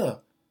together.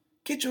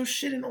 Get your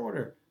shit in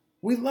order.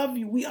 We love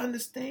you. We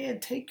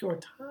understand. Take your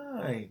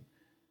time.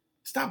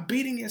 Stop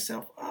beating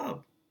yourself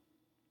up.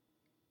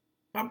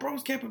 My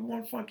bros kept it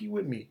one funky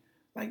with me.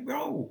 Like,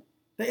 bro,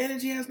 the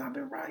energy has not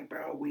been right,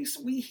 bro. We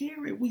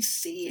hear it. We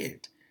see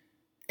it.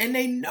 And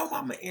they know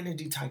I'm an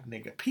energy type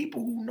nigga.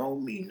 People who know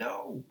me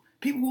know.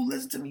 People who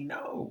listen to me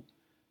know.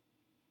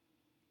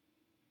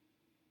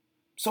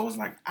 So it's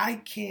like, I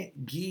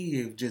can't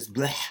give just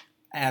blah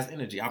ass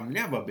energy. I've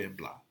never been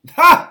blah.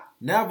 Ha!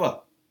 Never.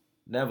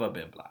 Never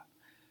been blah.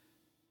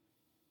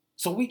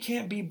 So we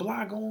can't be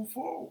blah going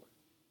forward.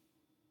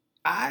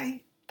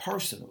 I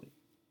personally,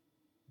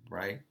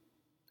 right?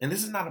 And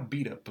this is not a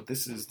beat up, but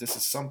this is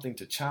something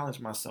to challenge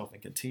myself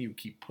and continue to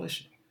keep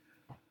pushing.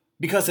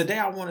 Because today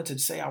I wanted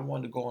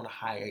to go on a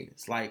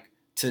hiatus. Like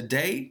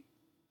today,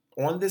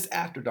 on this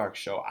After Dark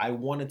show, I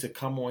wanted to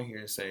come on here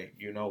and say,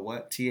 you know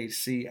what?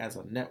 THC as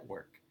a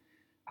network.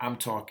 I'm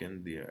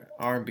talking the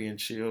R&B and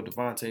Chill,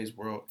 Devontae's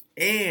World,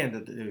 and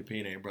the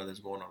PNA Brothers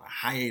going on a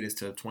hiatus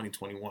till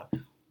 2021.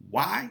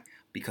 Why?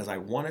 Because I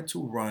wanted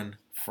to run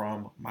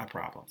from my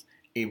problems.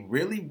 It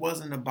really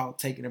wasn't about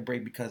taking a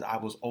break because I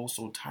was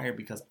also tired,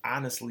 because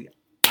honestly,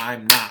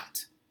 I'm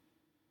not.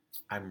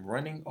 I'm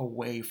running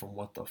away from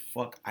what the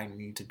fuck I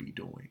need to be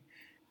doing.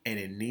 And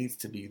it needs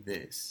to be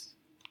this.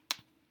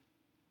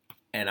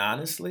 And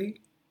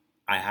honestly,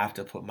 I have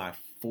to put my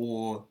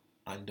full,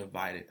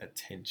 undivided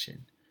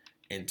attention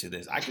into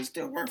this. I can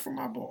still work for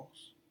my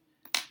boss.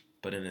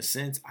 But in a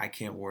sense, I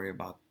can't worry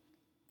about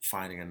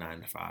finding a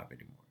 9-to-5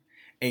 anymore.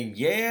 And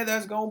yeah,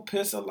 that's going to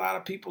piss a lot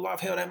of people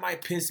off. Hell, that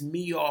might piss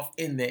me off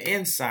in the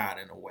inside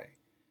in a way.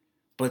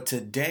 But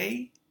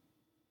today,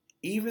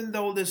 even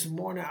though this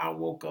morning I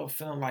woke up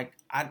feeling like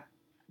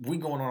we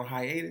going on a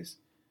hiatus,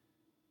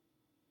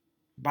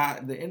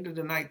 by the end of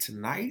the night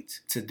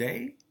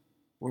today,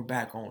 we're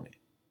back on it.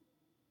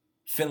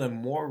 Feeling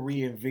more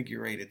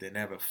reinvigorated than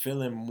ever.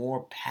 Feeling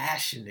more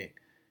passionate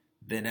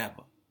than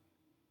ever.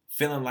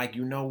 Feeling like,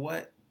 you know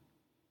what?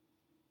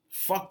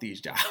 Fuck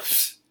these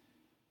jobs.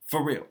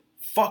 For real.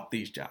 Fuck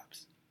these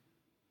jobs.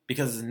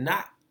 Because it's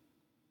not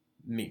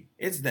me.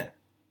 It's them.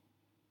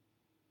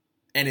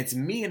 And it's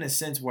me in a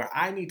sense where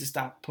I need to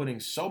stop putting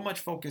so much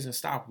focus and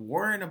stop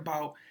worrying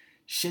about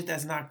shit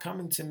that's not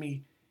coming to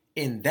me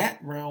in that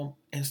realm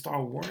and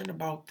start worrying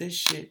about this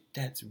shit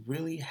that's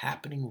really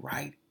happening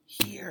right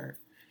here.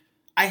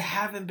 I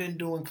haven't been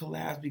doing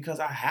collabs because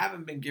I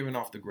haven't been giving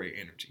off the great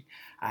energy.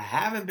 I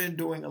haven't been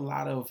doing a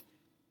lot of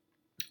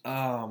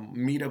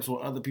meetups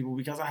with other people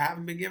because I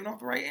haven't been giving off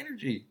the right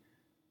energy.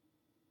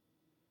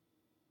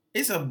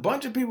 It's a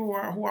bunch of people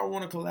who I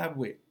want to collab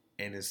with,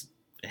 and it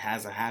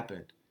hasn't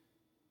happened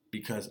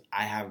because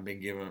I haven't been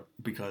given,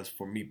 because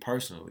for me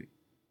personally,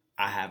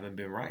 I haven't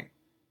been right.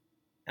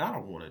 And I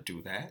don't want to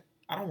do that.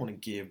 I don't want to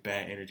give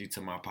bad energy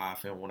to my pod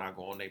film when I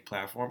go on their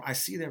platform. I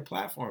see their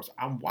platforms.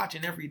 I'm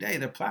watching every day.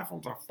 Their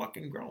platforms are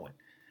fucking growing.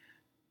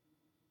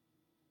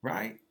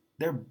 Right?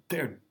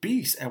 They're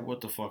beasts at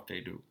what the fuck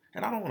they do.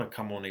 And I don't want to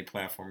come on their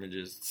platform and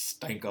just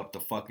stank up the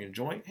fucking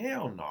joint.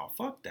 Hell no.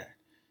 Fuck that.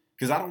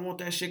 Because I don't want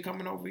that shit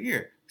coming over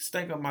here.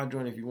 Stank up my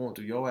joint if you want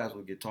to. Your ass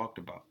will get talked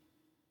about.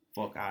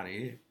 Fuck out of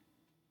here.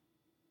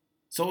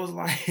 So it's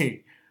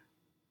like,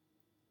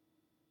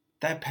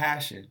 that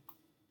passion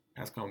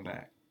has come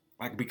back.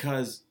 Like,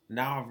 because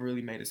now I've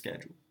really made a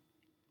schedule.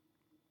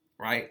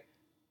 Right?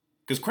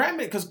 Because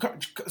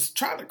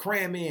trying to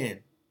cram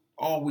in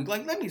all week.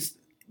 Like,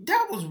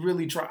 That was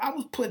really trying. I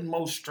was putting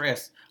more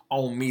stress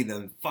on me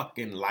than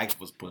fucking life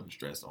was putting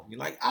stress on me.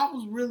 Like, I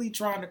was really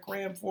trying to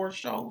cram 4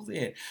 shows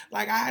in.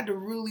 Like, I had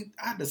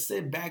to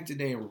sit back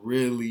today and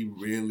really,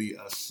 really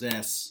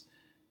assess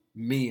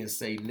me and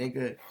say,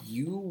 nigga,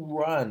 you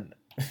run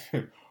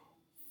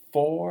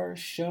 4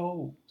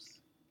 shows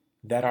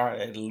that are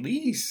at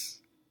least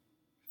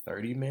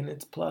 30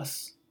 minutes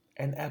plus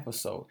an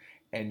episode,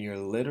 and you're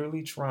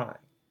literally trying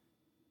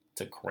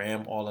to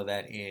cram all of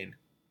that in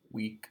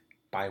week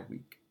by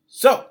week.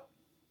 So,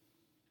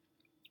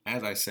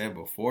 as I said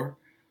before,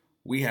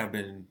 we have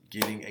been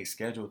getting a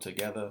schedule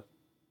together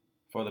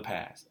for the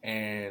past,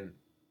 and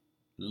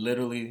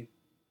literally,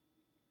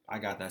 I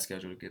got that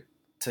schedule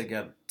to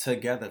get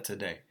together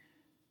today.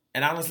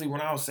 And honestly,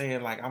 when I was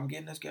saying like I'm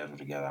getting the schedule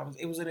together,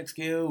 it was an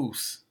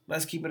excuse.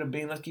 Let's keep it a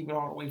bean. Let's keep it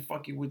all the way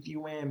fucking with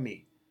you and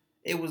me.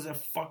 It was a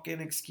fucking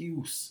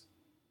excuse.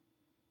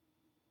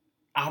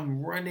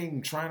 I'm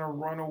trying to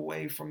run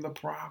away from the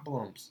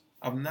problems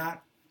of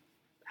not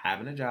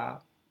having a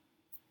job,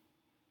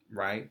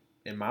 right?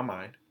 In my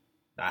mind,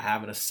 not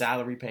having a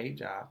salary paid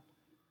job,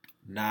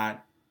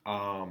 not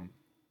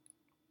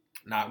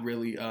not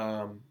really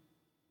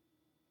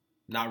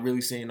not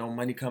really seeing no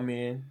money come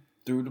in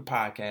through the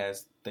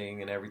podcast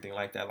thing and everything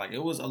like that. Like,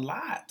 it was a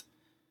lot.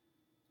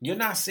 You're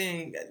not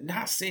seeing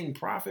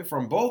profit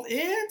from both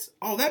ends.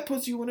 Oh, that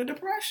puts you in a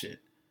depression.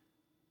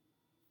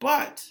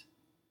 But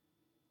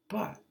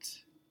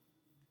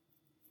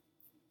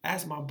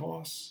as my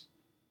boss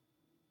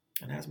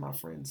and as my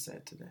friend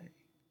said today,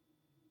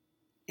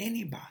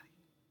 anybody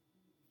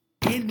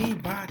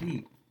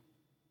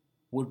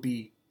would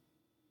be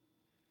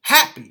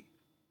happy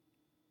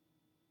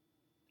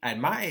at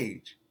my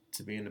age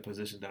to be in the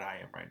position that I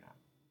am right now.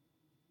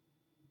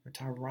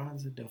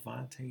 Tyronza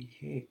Devontae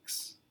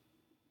Hicks.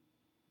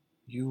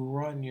 You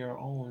run your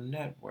own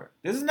network.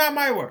 This is not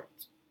my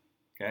words.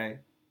 Okay?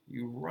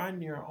 You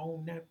run your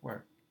own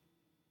network.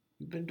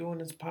 You've been doing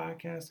this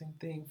podcasting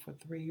thing for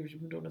 3 years.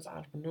 You've been doing this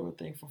entrepreneur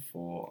thing for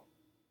 4.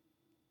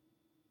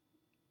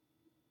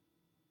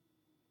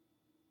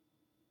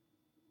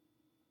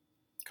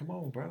 Come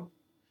on, bro.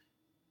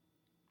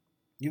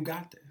 You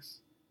got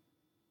this.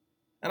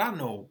 And I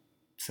know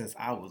since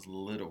I was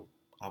little,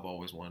 I've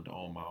always wanted to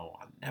own my own.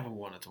 I never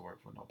wanted to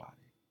work for nobody.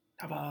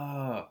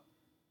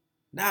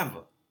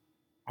 Never.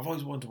 I've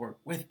always wanted to work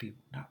with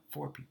people, not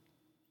for people.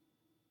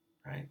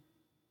 Right?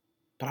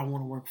 But I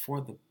want to work for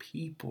the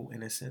people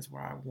in a sense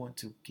where I want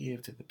to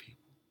give to the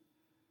people.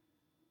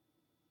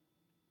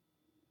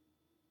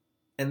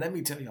 And let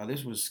me tell y'all,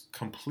 this was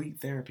complete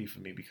therapy for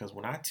me, because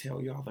when I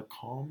tell y'all the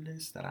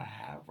calmness that I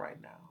have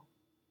right now,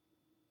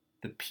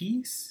 the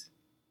peace,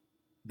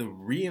 the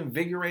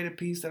reinvigorated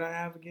peace that I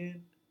have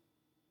again,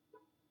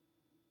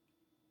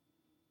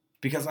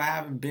 because I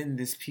haven't been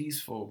this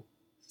peaceful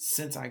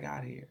since I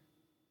got here.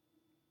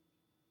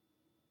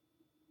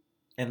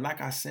 And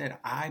like I said,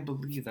 I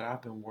believe that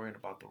I've been worried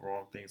about the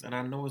wrong things. And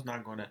I know it's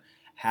not going to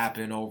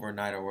happen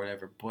overnight or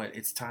whatever, but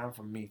it's time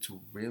for me to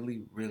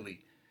really,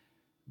 really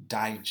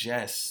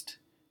digest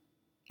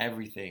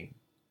everything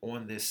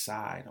on this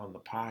side, on the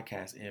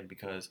podcast end,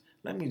 because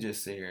let me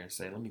just sit here and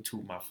say, let me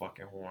toot my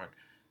fucking horn.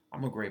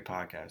 I'm a great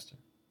podcaster.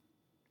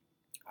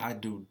 I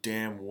do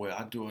damn well.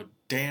 I do a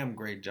damn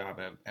great job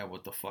at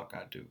what the fuck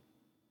I do.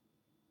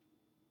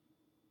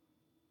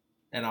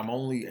 And I'm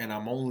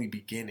only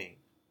beginning,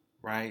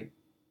 right?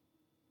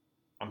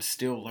 I'm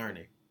still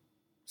learning,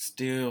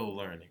 still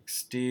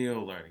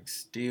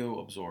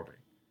absorbing.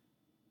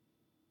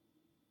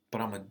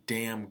 But I'm a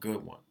damn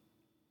good one.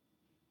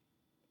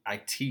 I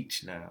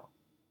teach now,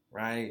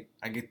 right?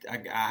 I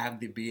have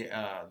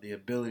the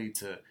ability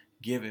to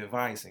give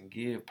advice and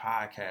give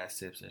podcast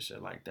tips and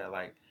shit like that.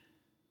 Like,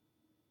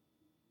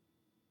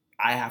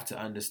 I have to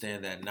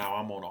understand that now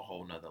I'm on a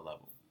whole nother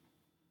level,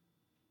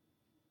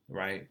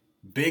 right?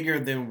 Bigger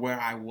than where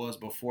I was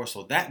before.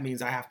 So that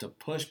means I have to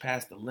push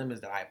past the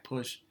limits that I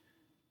pushed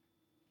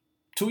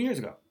 2 years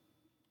ago,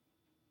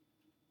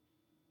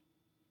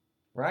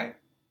 right?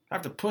 I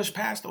have to push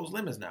past those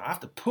limits now. I have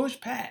to push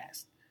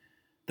past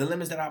the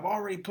limits that I've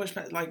already pushed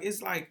past. Like,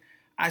 it's like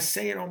I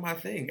say it on my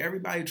thing.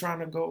 Everybody trying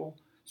to go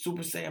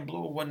Super Saiyan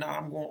Blue or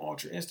whatnot. I'm going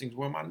Ultra Instincts.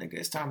 Well, my nigga,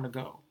 it's time to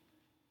go.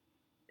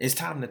 It's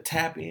time to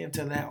tap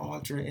into that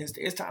Ultra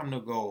Instinct. It's time to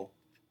go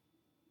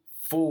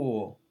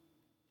full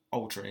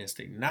Ultra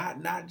Instinct.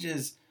 Not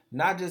just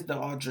the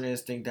Ultra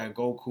Instinct that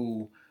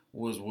Goku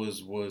was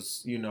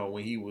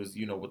when he was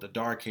with the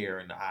dark hair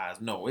and the eyes.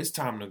 No, it's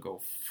time to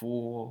go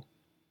full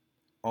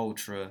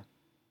Ultra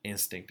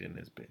Instinct in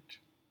this bitch.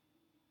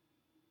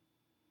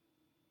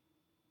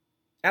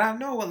 And I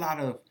know a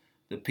lot of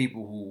the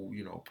people who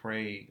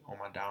pray on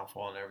my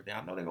downfall and everything,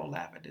 I know they're gonna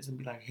laugh at this and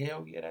be like,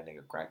 hell yeah, that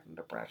nigga cracked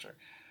under pressure.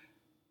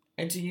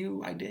 And to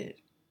you, I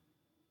did.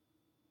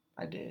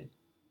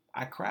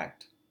 I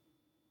cracked.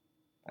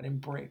 I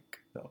didn't break,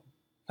 though.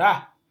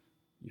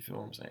 You feel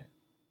what I'm saying?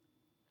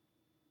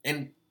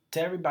 And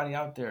to everybody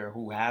out there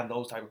who have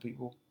those type of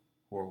people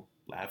who are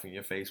laughing in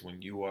your face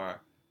when you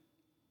are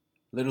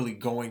literally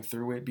going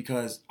through it,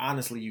 because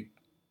honestly,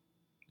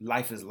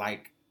 life is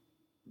like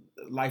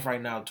life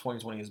right now,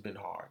 2020 has been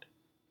hard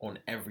on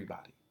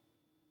everybody.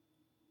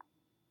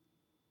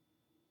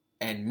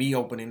 And me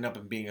opening up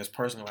and being as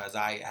personal as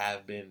I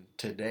have been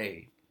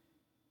today,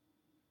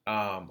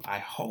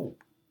 I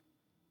hope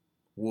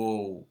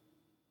will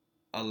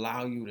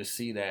allow you to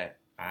see that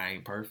I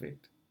ain't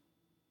perfect.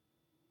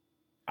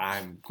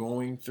 I'm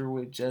going through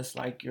it just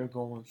like you're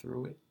going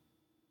through it,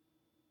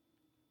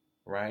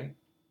 right?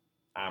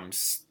 I'm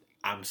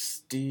I'm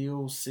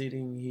still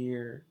sitting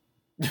here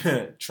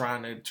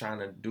trying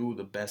to do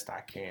the best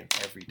I can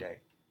every day.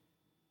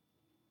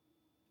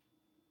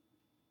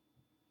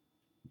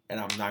 And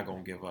I'm not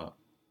going to give up.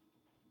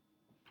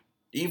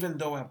 Even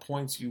though at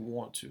points you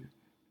want to.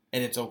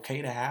 And it's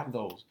okay to have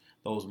those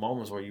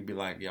moments where you be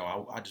like,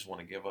 yo, I just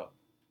want to give up.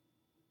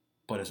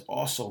 But it's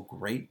also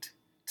great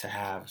to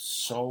have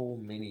so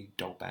many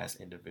dope ass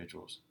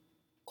individuals,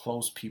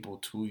 close people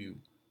to you,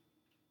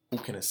 who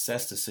can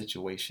assess the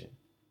situation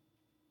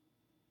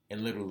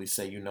and literally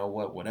say, you know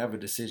what, whatever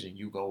decision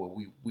you go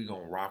with, we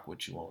gonna rock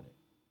with you on it.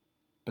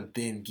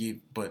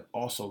 But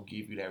also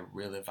give you that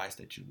real advice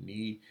that you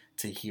need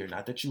to hear,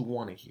 not that you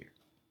want to hear,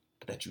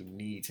 but that you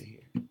need to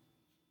hear.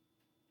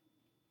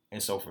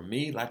 And so for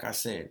me, like I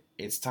said,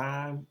 it's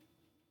time,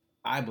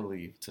 I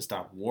believe, to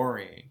stop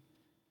worrying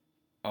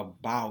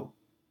about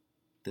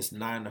this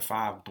 9 to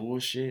 5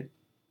 bullshit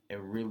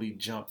and really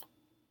dive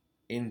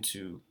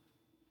into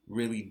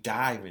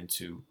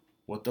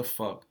what the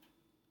fuck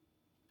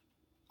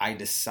I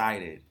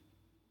decided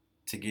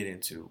to get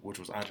into, which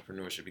was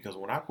entrepreneurship. Because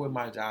when I quit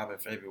my job in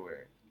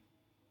February,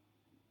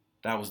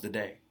 that was the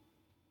day.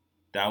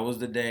 That was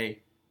the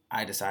day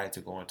I decided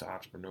to go into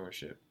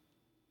entrepreneurship.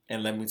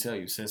 And let me tell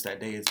you, since that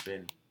day, it's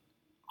been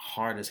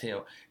hard as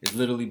hell. It's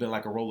literally been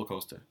like a roller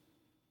coaster.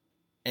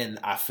 And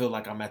I feel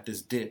like I'm at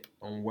this dip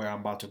on where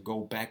I'm about to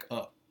go back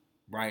up.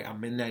 Right?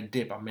 I'm in that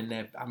dip. I'm in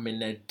that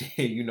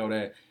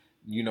dip.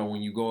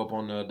 When you go up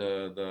on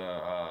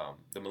the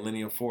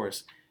Millennium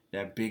Force,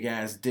 that big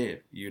ass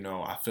dip,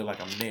 I feel like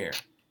I'm there.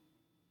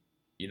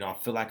 I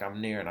feel like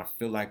I'm there, and I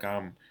feel like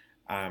I'm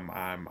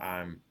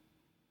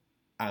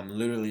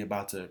literally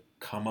about to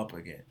come up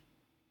again.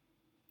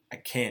 I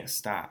can't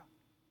stop.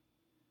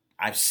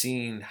 I've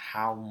seen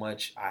how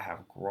much I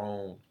have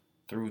grown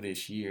through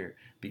this year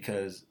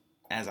because,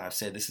 as I've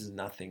said, this is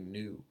nothing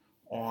new.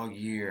 All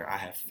year I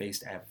have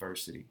faced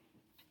adversity.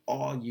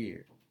 All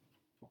year.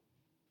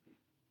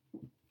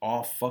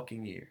 All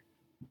fucking year.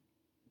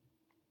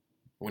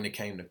 When it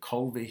came to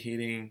COVID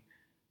hitting,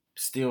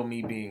 still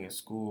me being in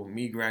school,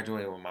 me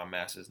graduating with my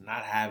master's,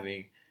 not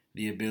having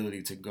the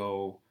ability to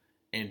go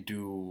and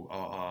do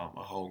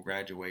a whole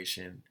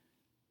graduation,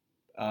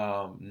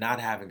 not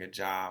having a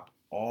job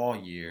all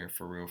year,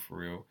 for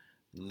real,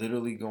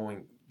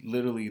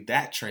 literally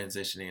that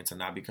transition into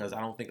not, because I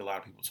don't think a lot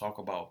of people talk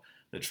about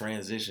the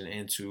transition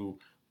into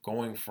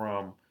going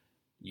from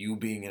you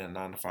being in a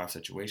 9 to 5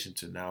 situation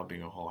to now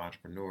being a whole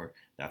entrepreneur.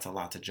 That's a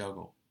lot to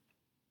juggle,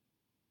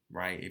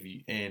 right? If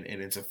you and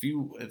it's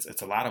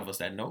a lot of us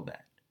that know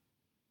that.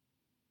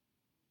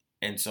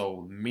 And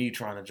so me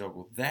trying to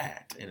juggle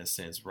that in a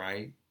sense,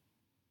 right?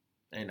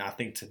 And I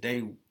think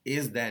today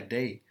is that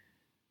day.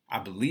 I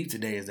believe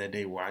today is that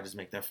day where I just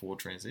make that full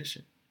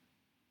transition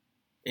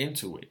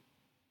into it.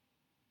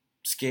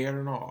 Scared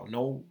and all.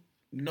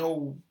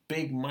 No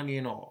big money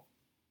and all.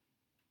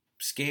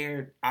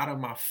 Scared out of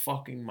my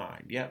fucking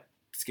mind. Yep.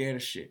 Scared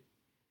as shit.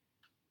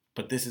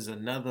 But this is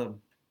another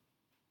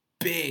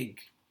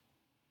big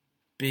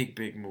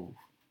move.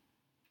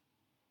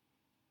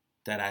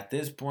 That at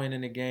this point in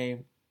the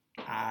game,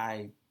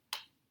 I'm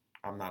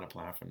not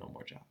applying for no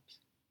more jobs.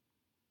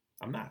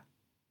 I'm not.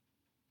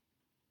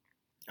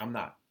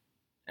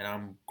 And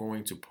I'm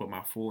going to put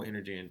my full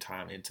energy and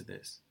time into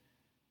this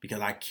because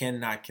I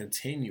cannot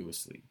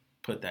continuously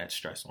put that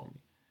stress on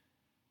me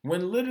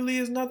when literally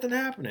is nothing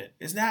happening.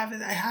 It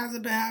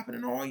hasn't been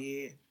happening all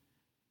year.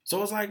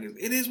 So it's like,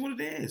 it is what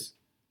it is.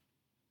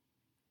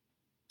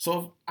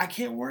 So I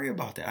can't worry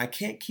about that. I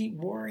can't keep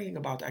worrying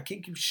about that. I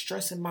can't keep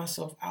stressing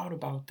myself out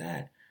about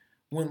that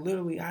when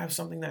literally I have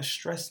something that's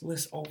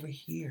stressless over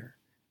here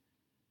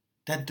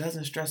that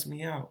doesn't stress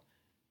me out.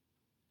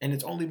 And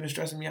it's only been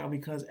stressing me out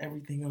because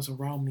everything else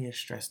around me is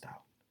stressed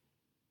out.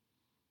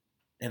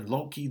 And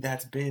low-key,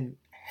 that's been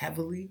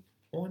heavily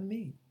on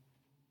me.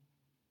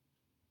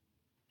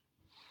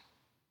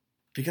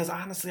 Because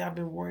honestly, I've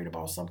been worried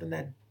about something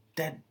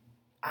that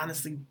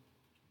honestly,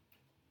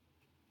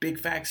 big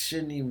facts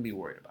shouldn't even be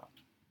worried about.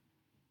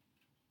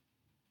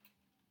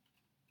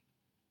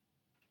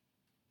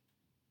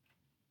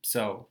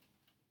 So,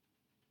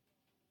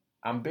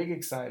 I'm big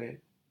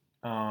excited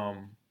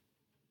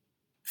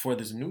for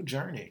this new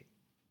journey,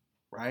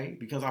 right?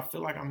 Because I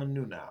feel like I'm a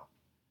new now.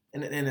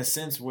 In a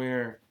sense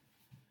where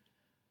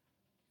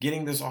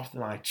getting this off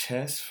my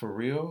chest for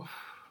real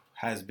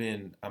has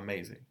been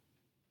amazing.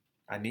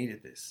 I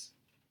needed this.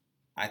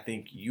 I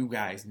think you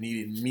guys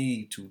needed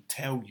me to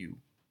tell you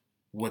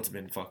what's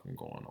been fucking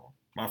going on.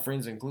 My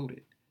friends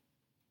included,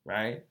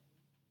 right?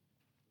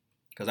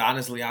 Because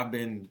honestly, I've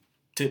been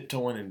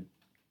tiptoeing and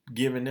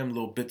giving them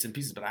little bits and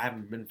pieces, but I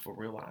haven't been for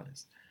real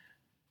honest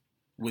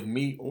with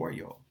me or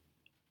y'all.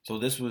 So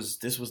this was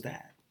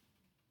that.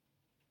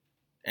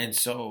 And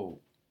so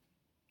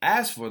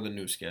as for the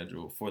new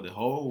schedule for the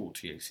whole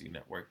THC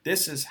network,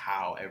 this is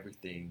how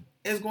everything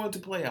is going to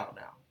play out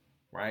now,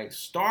 right?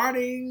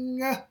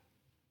 Starting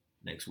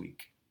next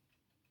week,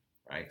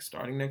 right?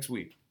 Starting next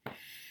week.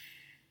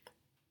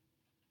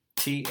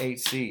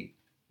 THC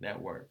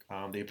network.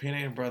 The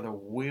Opinionated Brother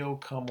will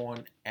come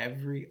on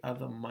every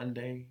other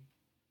Monday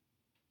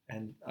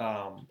and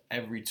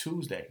every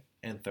Tuesday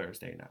and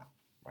Thursday now,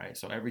 right?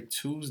 So every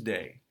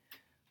Tuesday,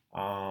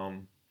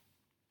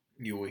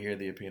 you will hear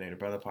the Opinionated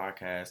Brother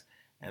podcast,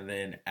 and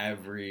then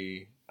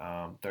every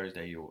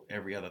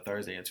every other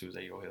Thursday and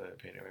Tuesday, you'll hear the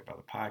Opinionated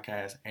Brother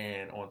podcast,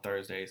 and on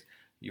Thursdays,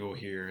 you'll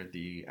hear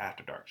the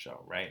After Dark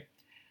show, right?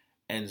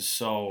 And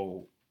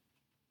so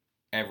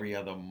every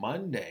other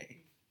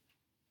Monday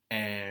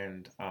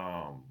and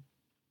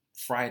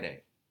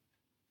Friday,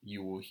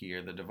 you will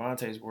hear the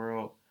Devontae's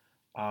World.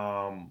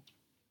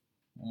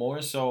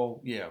 More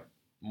so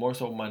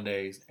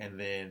Mondays, and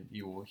then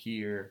you will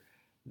hear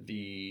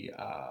the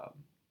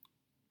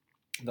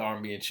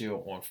R&B and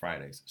Chill on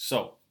Fridays.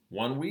 So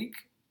 1 week,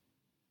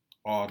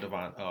 all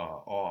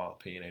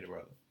Opinionated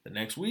Brother. The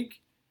next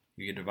week,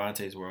 you get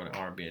Devontae's World and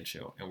R&B and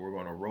Chill, and we're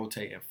going to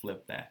rotate and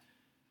flip that.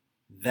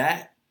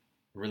 That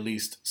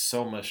released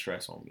so much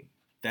stress on me.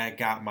 That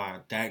got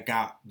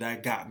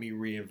me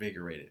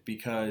reinvigorated,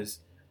 because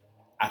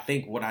I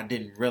think what I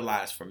didn't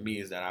realize for me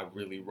is that I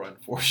really run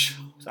 4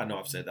 shows. I know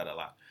I've said that a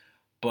lot,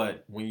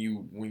 but when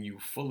you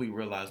fully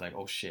realize, like,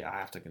 oh shit, I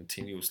have to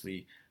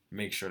continuously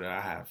make sure that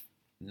I have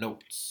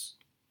notes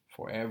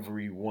for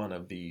every one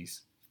of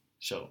these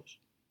shows.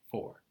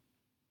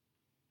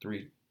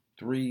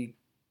 3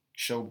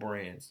 show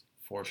brands,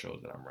 4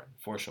 shows that I'm running,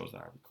 4 shows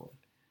that I record.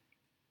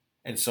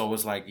 And so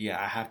it's like, yeah,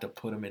 I have to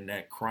put them in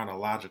that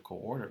chronological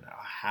order now.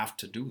 I have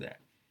to do that,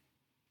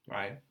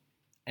 right?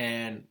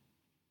 And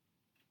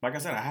like I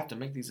said, I have to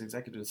make these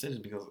executive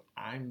decisions because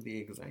I'm the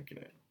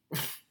executive,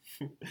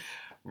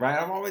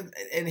 right?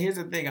 And here's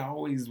the thing, I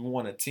always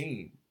want a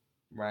team,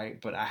 right?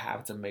 But I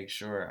have to make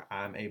sure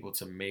I'm able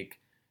to make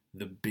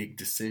the big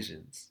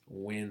decisions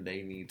when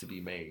they need to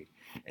be made.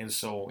 And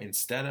so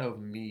instead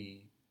of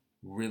me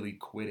really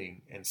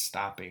quitting and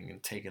stopping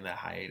and taking that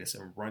hiatus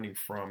and running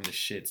from the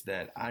shits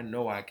that I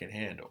know I can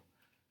handle,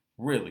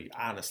 really,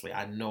 honestly,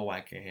 I know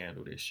I can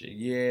handle this shit.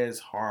 Yeah, it's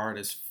hard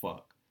as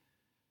fuck.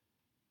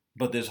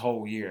 But this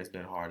whole year has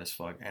been hard as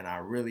fuck, and I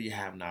really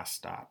have not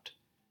stopped.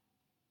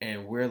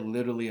 And we're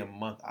literally a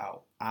month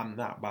out. I'm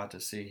not about to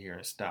sit here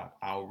and stop.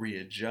 I'll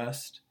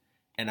readjust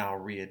and I'll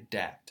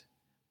readapt.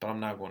 But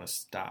I'm not going to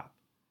stop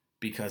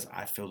because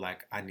I feel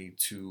like I need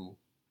to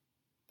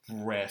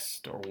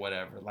rest or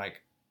whatever.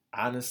 Like,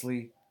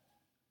 honestly,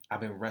 I've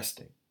been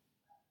resting.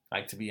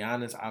 Like, to be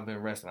honest, I've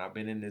been resting. I've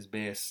been in this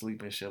bed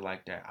sleeping, shit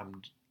like that.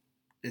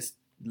 It's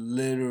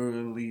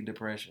literally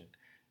depression,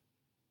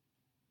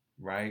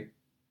 right?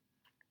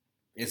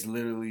 It's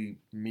literally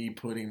me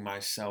putting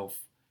myself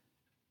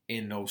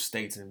in those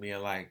states and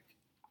being like,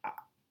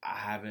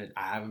 I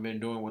haven't been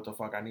doing what the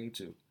fuck I need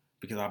to,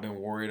 because I've been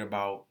worried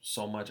about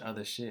so much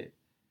other shit.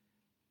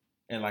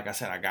 And like I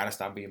said, I gotta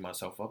stop beating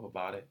myself up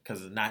about it,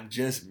 because it's not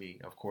just me.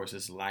 Of course,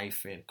 it's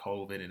life and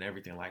COVID and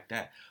everything like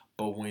that.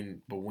 But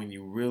when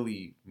you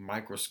really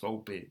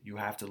microscope it, you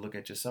have to look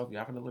at yourself. You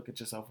have to look at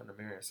yourself in the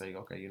mirror and say,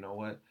 okay, you know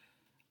what?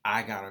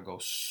 I gotta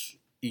go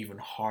even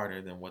harder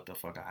than what the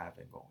fuck I have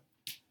been going.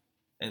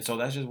 And so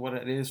that's just what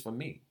it is for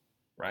me,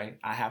 right?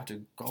 I have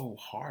to go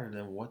harder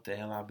than what the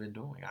hell I've been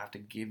doing. I have to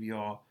give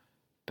y'all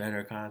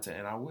better content,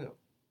 and I will.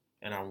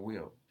 And I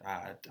will.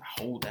 I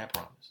hold that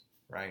promise,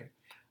 right?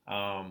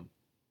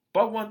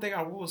 But one thing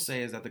I will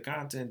say is that the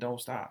content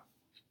don't stop.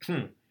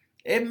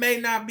 It may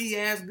not be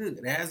as good.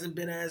 It hasn't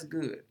been as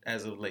good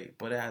as of late,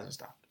 but it hasn't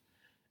stopped.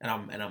 And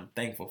I'm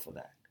thankful for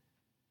that.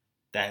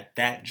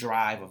 That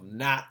drive of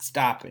not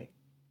stopping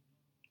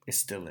is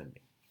still in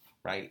me,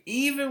 right?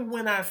 Even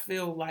when I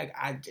feel like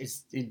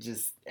it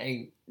just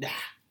ain't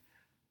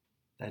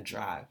that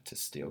drive to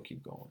still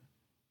keep going.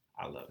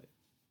 I love it.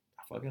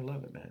 I fucking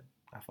love it, man.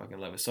 I fucking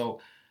love it.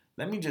 So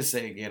let me just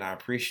say again, I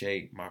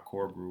appreciate my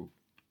core group,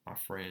 my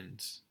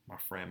friends, my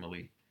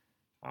family,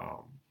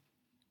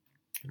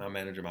 my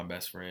manager, my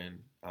best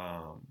friend,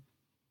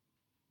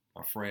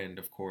 my friend,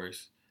 of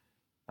course,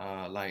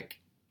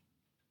 like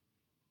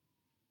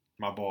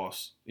my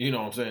boss. You know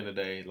what I'm saying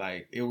today?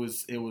 Like it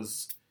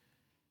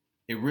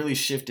really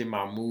shifted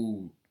my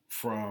mood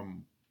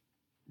from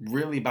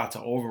really about to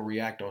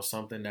overreact on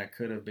something that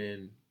could have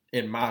been,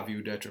 in my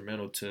view,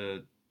 detrimental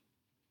to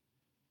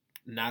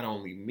not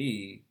only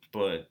me,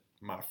 but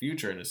my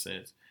future in a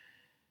sense,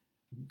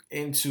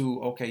 into,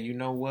 okay, you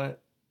know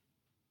what?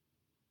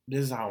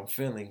 This is how I'm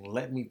feeling.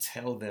 Let me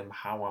tell them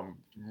how I'm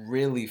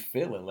really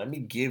feeling. Let me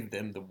give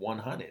them the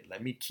 100.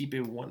 Let me keep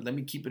it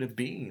a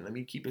bean. Let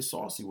me keep it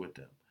saucy with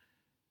them.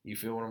 You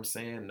feel what I'm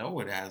saying? No,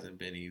 it hasn't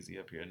been easy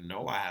up here.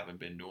 No, I haven't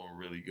been doing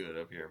really good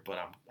up here, but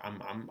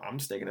I'm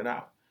sticking it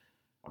out.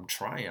 I'm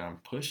trying. I'm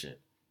pushing.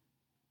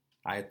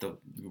 I hit the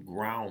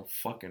ground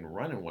fucking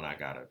running when I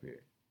got up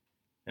here.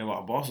 And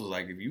my boss was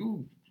like, if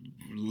you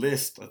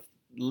list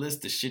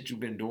the shit you've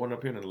been doing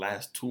up here in the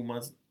last 2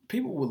 months,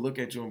 people would look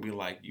at you and be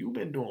like, you've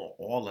been doing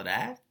all of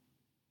that?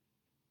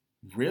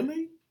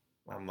 Really?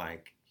 I'm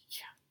like,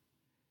 yeah.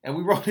 And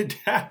we wrote it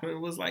down. It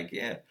was like,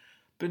 yeah,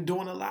 been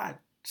doing a lot.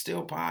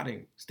 Still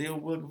potting, still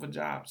looking for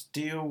jobs,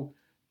 still,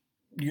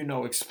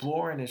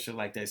 exploring and shit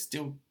like that,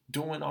 still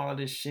doing all of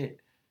this shit.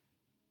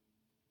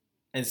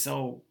 And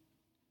so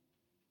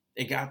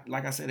it got,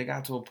 like I said, it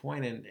got to a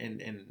point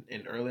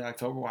in early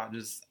October where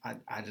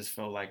I just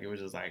felt like it was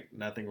just like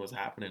nothing was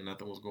happening,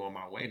 nothing was going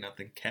my way,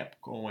 nothing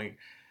kept going,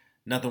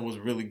 nothing was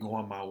really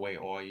going my way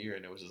all year,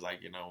 and it was just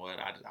like, you know what,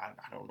 I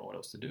don't know what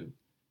else to do,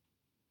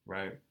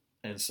 right?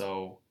 And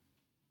so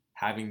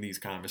having these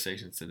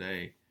conversations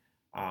today,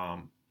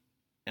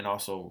 and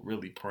also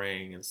really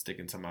praying and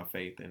sticking to my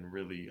faith and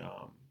really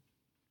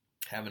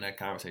having that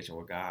conversation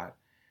with God,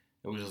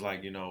 it was just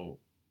like,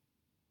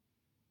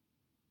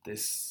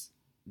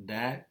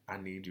 that I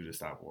need you to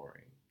stop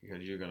worrying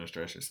because you're going to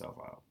stress yourself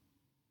out.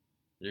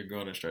 You're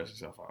going to stress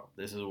yourself out.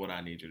 This is what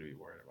I need you to be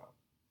worried about,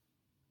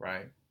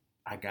 right?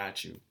 I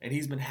got you. And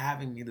he's been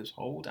having me this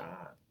whole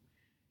time.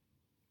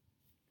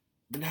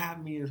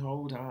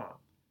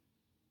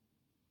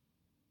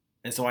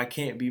 And so I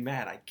can't be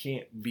mad. I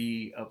can't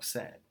be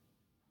upset.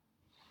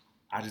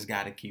 I just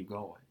got to keep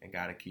going and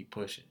got to keep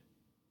pushing.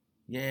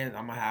 Yeah,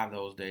 I'm going to have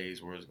those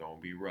days where it's going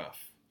to be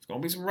rough. It's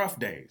going to be some rough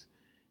days.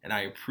 And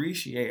I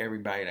appreciate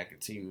everybody that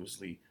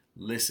continuously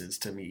listens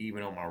to me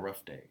even on my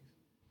rough days.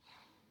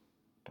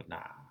 But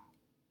nah,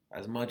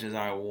 as much as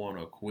I want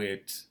to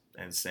quit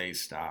and say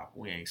stop,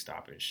 we ain't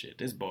stopping shit.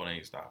 This boat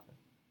ain't stopping.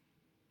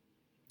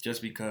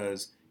 Just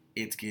because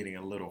it's getting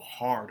a little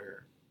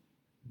harder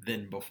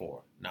than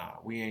before. Nah,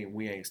 we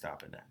ain't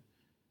stopping that.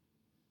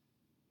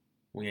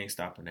 We ain't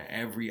stopping that.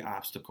 Every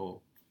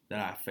obstacle that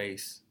I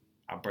face,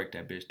 I break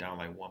that bitch down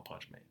like One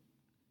Punch Man.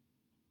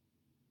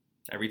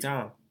 Every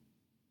time.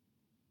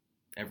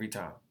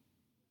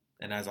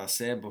 And as I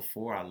said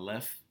before, I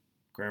left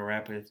Grand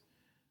Rapids,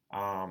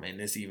 and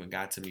this even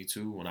got to me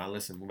too when I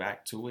listened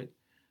back to it.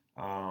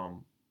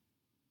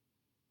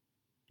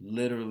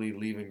 Literally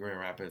leaving Grand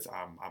Rapids,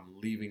 I'm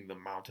leaving the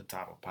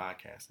mountaintop of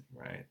podcasting,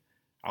 right?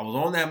 I was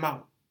on that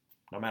mountain.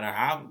 No matter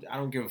how, I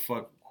don't give a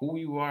fuck who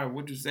you are,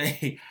 what you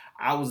say,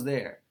 I was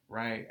there,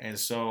 right? And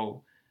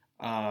so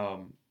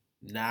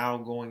now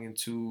going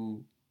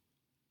into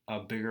a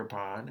bigger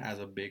pond as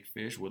a big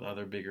fish with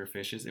other bigger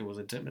fishes, it was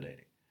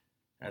intimidating,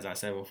 as I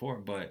said before.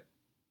 But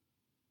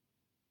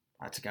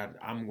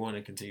I'm going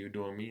to continue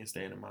doing me and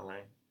staying in my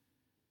lane.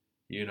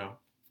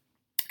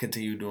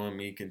 Continue doing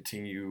me,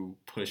 continue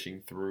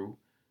pushing through.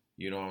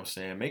 You know what I'm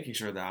saying? Making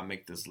sure that I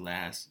make this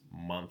last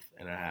month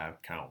and a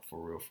half count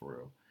for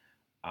real.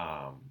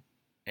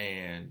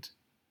 And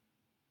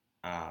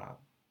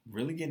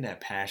really getting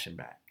that passion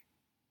back,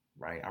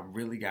 right? I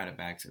really got it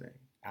back today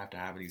after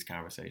having these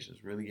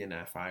conversations. Really getting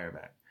that fire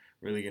back,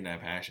 really getting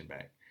that passion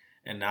back,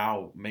 and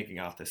now making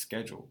out the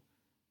schedule.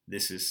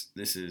 This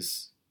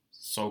is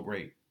so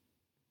great.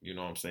 You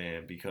know what I'm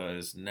saying?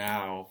 Because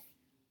now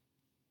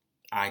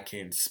I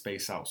can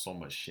space out so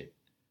much shit.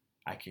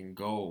 I can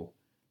go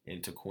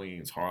into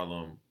Queens,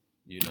 Harlem,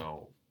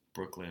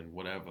 Brooklyn,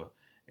 whatever,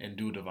 and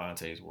do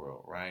Devontae's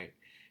World, right?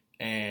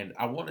 And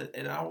I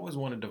always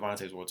wanted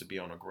Devontae's World to be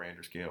on a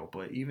grander scale,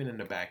 but even in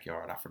the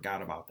backyard, I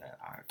forgot about that.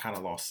 I kind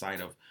of lost sight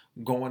of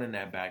going in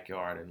that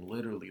backyard and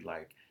literally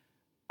like,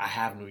 I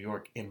have New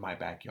York in my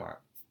backyard.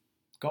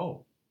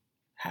 Go,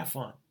 have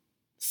fun,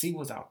 see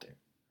what's out there,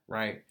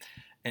 right?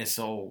 And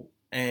so,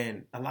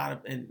 and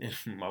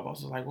my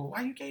boss was like, well,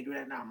 why you can't do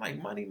that now? I'm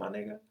like, money, my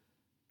nigga.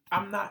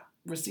 I'm not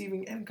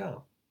receiving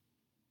income.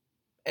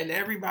 And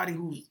everybody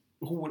who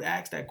would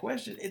ask that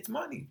question, it's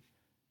money.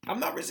 I'm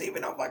not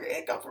receiving no fucking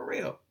income for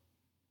real.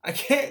 I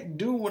can't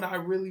do what I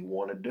really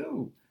want to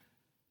do.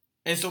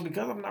 And so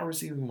because I'm not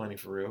receiving money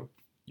for real,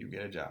 you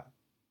get a job,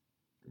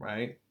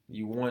 right?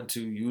 You want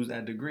to use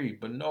that degree,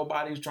 but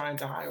nobody's trying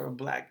to hire a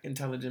black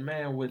intelligent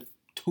man with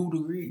 2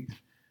 degrees.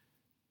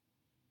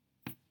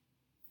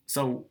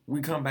 So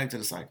we come back to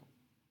the cycle.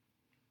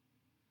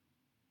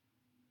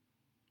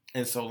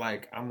 And so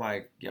like, I'm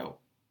like, yo,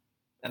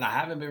 and I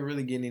haven't been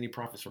really getting any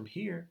profits from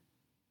here.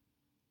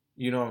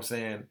 You know what I'm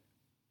saying?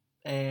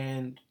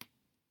 And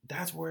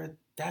that's where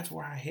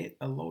I hit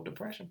a low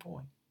depression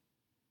point.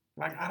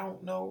 Like, I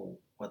don't know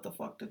what the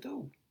fuck to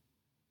do.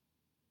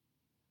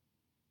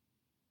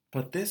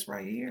 But this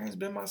right here has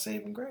been my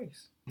saving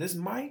grace. This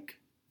mic,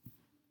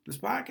 this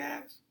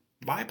podcast,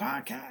 my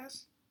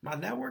podcast, my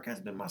network has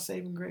been my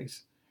saving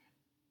grace.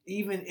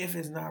 Even if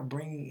it's not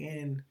bringing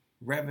in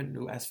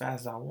revenue as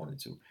fast as I wanted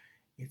to,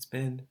 it's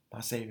been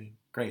my saving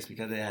grace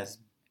because it has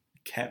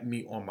kept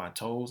me on my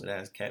toes. It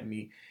has kept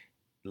me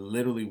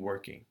literally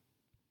working.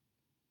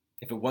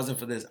 If it wasn't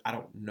for this, I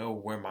don't know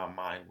where my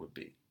mind would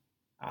be,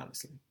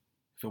 honestly.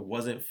 If it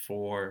wasn't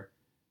for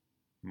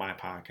my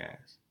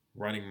podcast,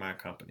 running my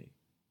company,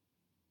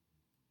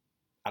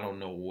 I don't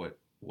know what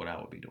I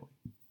would be doing.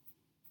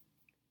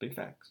 Big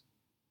facts.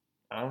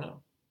 I don't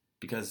know.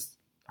 because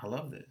I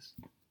love this.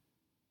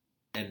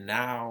 And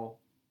now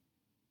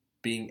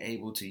being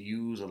able to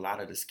use a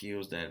lot of the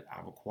skills that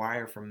I've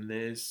acquired from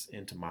this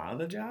into my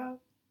other job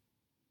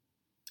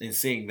and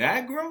seeing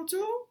that grow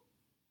too,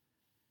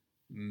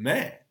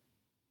 man,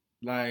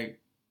 like,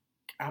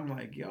 I'm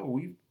like, yo,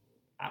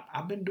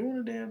 I've been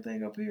doing the damn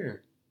thing up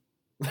here.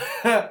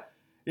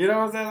 You know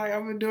what I'm saying? Like,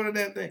 I've been doing the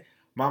damn thing.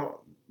 My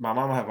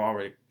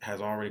mama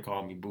has already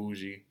called me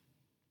bougie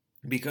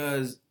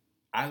because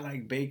I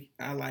like bake.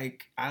 I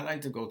like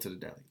to go to the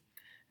deli,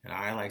 and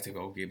I like to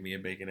go get me a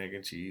bacon, egg,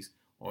 and cheese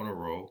on a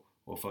roll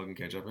with fucking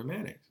ketchup and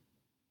mayonnaise.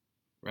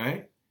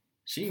 Right?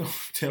 She gonna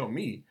tell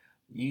me,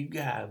 you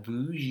got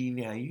bougie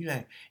now. You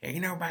like,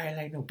 ain't nobody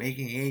like no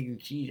bacon, egg, and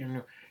cheese,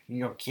 and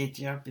no,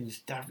 ketchup and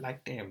stuff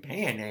like that, and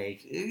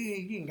mayonnaise.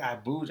 You ain't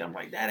got bougie. I'm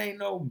like, that ain't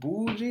no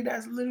bougie.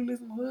 That's literally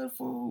some hood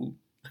food.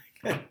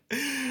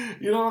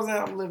 You know what I'm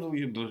saying? I'm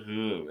literally in the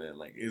hood, man.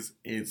 Like, it's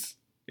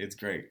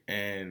great.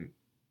 And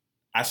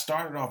I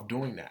started off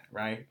doing that,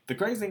 right? The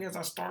crazy thing is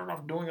I started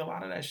off doing a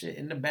lot of that shit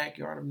in the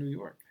backyard of New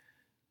York.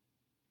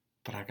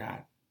 But I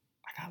got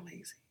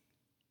lazy,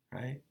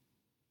 right?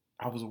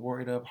 I was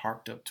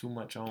harped up too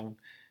much on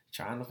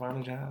trying to find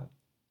a job.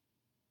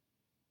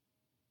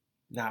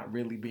 Not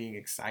really being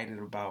excited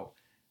about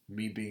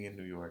me being in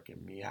New York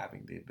and me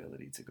having the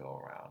ability to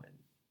go around and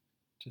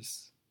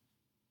just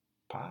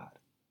pod.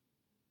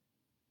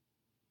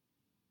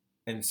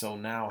 And so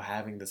now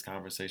having this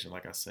conversation,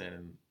 like I said,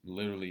 and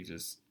literally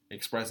just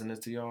expressing this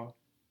to y'all,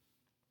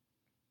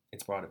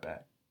 it's brought it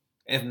back.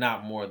 If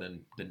not more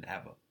than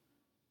ever.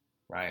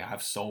 Right? I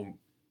have so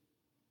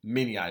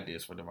many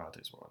ideas for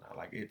Devontae's world now.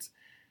 Like, it's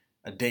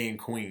a day in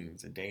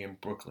Queens, a day in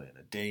Brooklyn,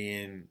 a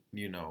day in,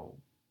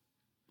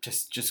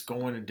 just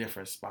going to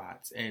different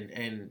spots.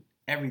 And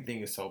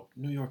everything is so,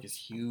 New York is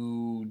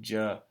huge,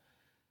 going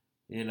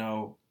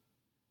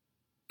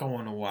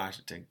to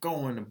Washington,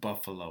 going to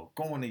Buffalo,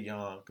 going to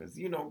Yonkers,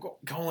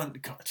 going to,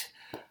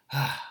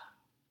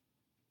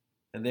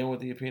 and then with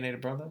the Opinionated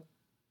Brother,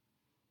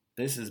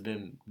 this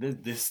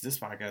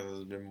podcast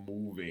has been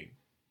moving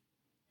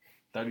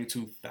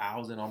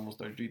 32,000, almost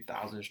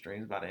 33,000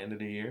 streams by the end of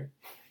the year.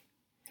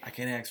 I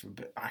can't ask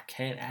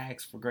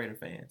for greater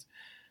fans.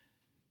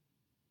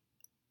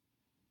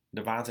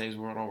 Devontae's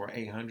World over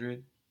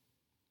 800.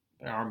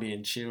 R&B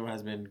and Chill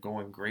has been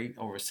going great,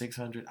 over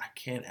 600. I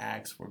can't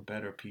ask for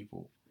better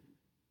people.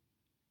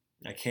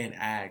 I can't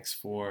ask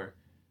for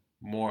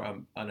more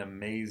an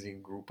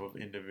amazing group of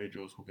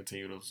individuals who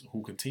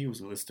continues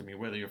to listen to me,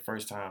 whether your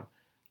first time,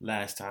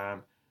 last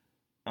time,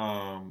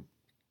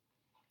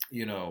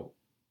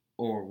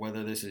 or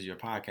whether this is your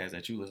podcast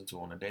that you listen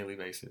to on a daily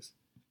basis.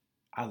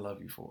 I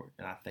love you for it,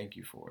 and I thank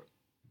you for it.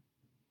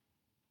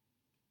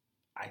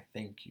 I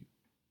thank you.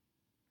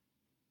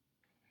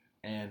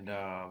 And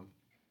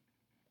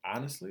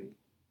honestly,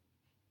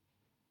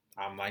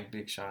 I'm like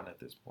Big Sean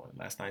at this point.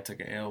 Last night I took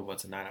an L, but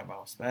tonight I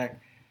bounced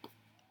back.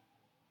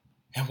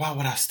 And why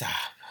would I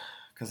stop?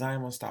 Because I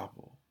am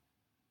unstoppable,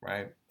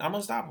 right? I'm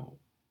unstoppable.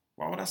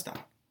 Why would I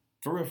stop?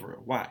 For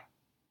real. Why?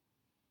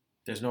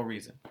 There's no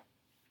reason.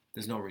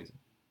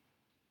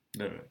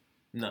 Literally.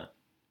 None.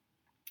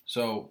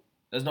 So,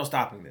 there's no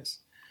stopping this.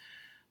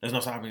 There's no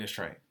stopping this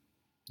train.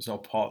 There's no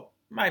pause.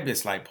 Might be a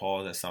slight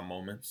pause at some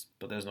moments,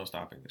 but there's no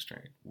stopping this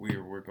train.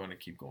 We're going to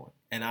keep going.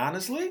 And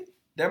honestly,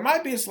 there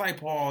might be a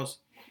slight pause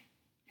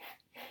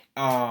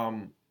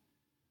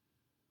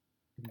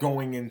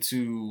going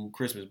into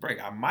Christmas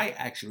break. I might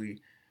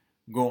actually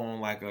go on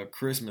like a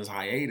Christmas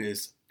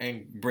hiatus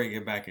and bring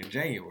it back in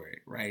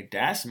January, right?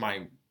 That's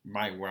my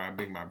where I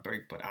bring my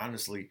break. But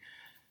honestly,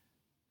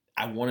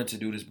 I wanted to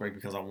do this break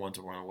because I wanted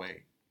to run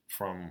away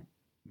from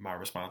my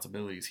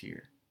responsibilities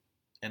here.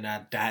 And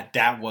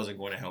that wasn't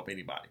going to help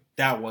anybody.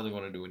 That wasn't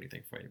going to do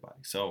anything for anybody.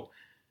 So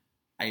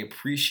I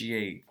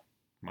appreciate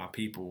my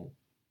people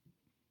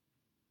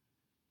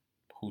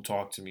who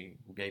talked to me,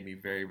 who gave me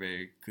very,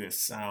 very good,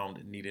 sound,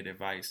 and needed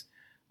advice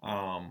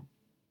to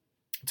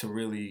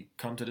really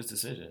come to this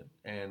decision.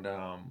 And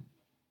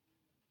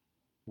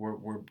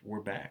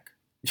we're back.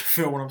 You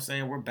feel what I'm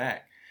saying? We're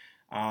back.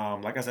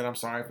 Like I said, I'm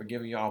sorry for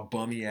giving y'all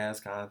bummy ass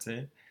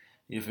content.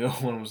 You feel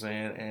what I'm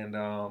saying? And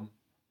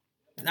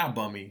not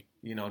bummy,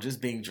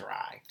 just being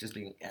dry, just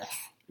being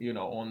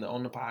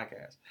on the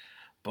podcast.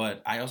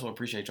 But I also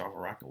appreciate y'all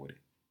for rocking with it.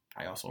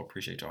 I also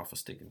appreciate y'all for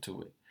sticking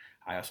to it.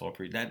 I also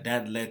appreciate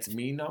that lets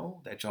me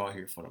know that y'all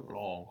here for the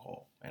long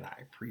haul. And I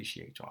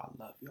appreciate y'all.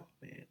 I love y'all,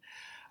 man.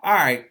 All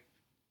right.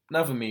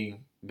 Enough of me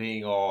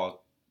being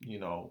all,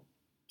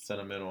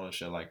 sentimental and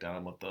shit like that.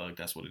 I'm a thug.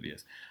 That's what it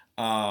is.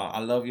 I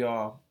love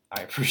y'all.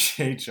 I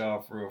appreciate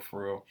y'all for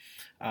real.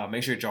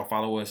 Make sure that y'all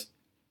follow us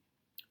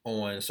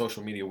on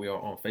social media. We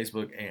are on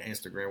Facebook and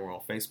Instagram. We're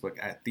on Facebook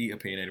at The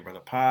Opinionated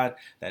Brother Pod.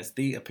 That's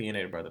The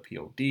Opinionated Brother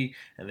P-O-D.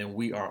 And then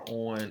we are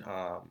on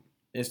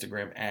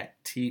Instagram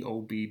at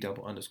T.O.B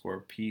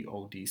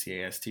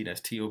 _PODCAST.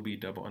 That's T.O.B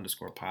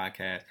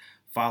 _podcast.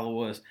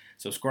 Follow us,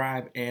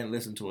 subscribe, and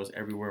listen to us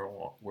everywhere.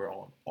 We're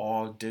on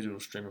all digital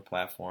streaming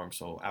platforms.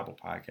 So Apple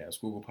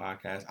Podcasts, Google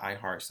Podcasts,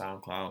 iHeart,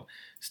 SoundCloud,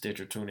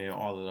 Stitcher, TuneIn,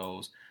 all of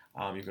those.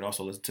 You can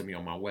also listen to me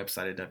on my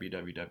website at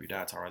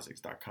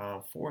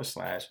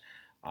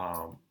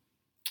www.tara6.com/.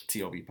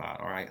 T.O.B. pod.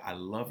 All right. I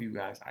love you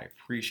guys. I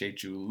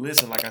appreciate you.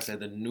 Listen, like I said,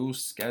 the new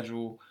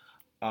schedule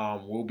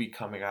will be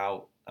coming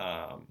out.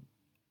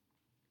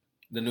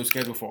 The new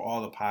schedule for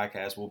all the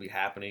podcasts will be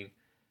happening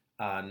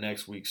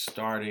next week,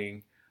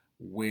 starting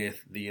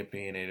with the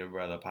Opinionated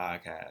Brother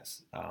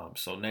podcast.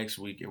 So next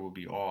week it will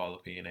be all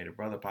Opinionated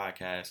Brother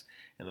podcast,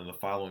 and then the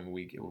following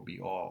week it will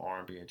be all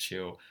R&B and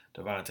Chill,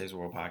 Devontae's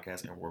World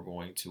podcast, and we're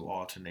going to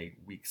alternate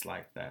weeks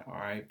like that. All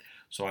right.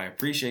 So I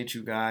appreciate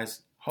you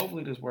guys.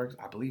 Hopefully this works.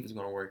 I believe it's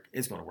going to work.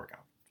 It's going to work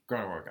out.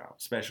 Going to work out,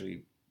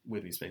 especially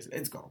with me spacing.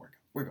 It's going to work out.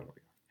 We're going to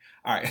work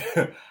out. All right.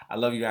 I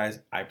love you guys.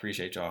 I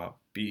appreciate y'all.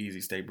 Be easy.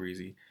 Stay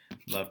breezy.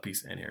 Love,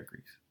 peace, and hair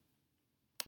grease.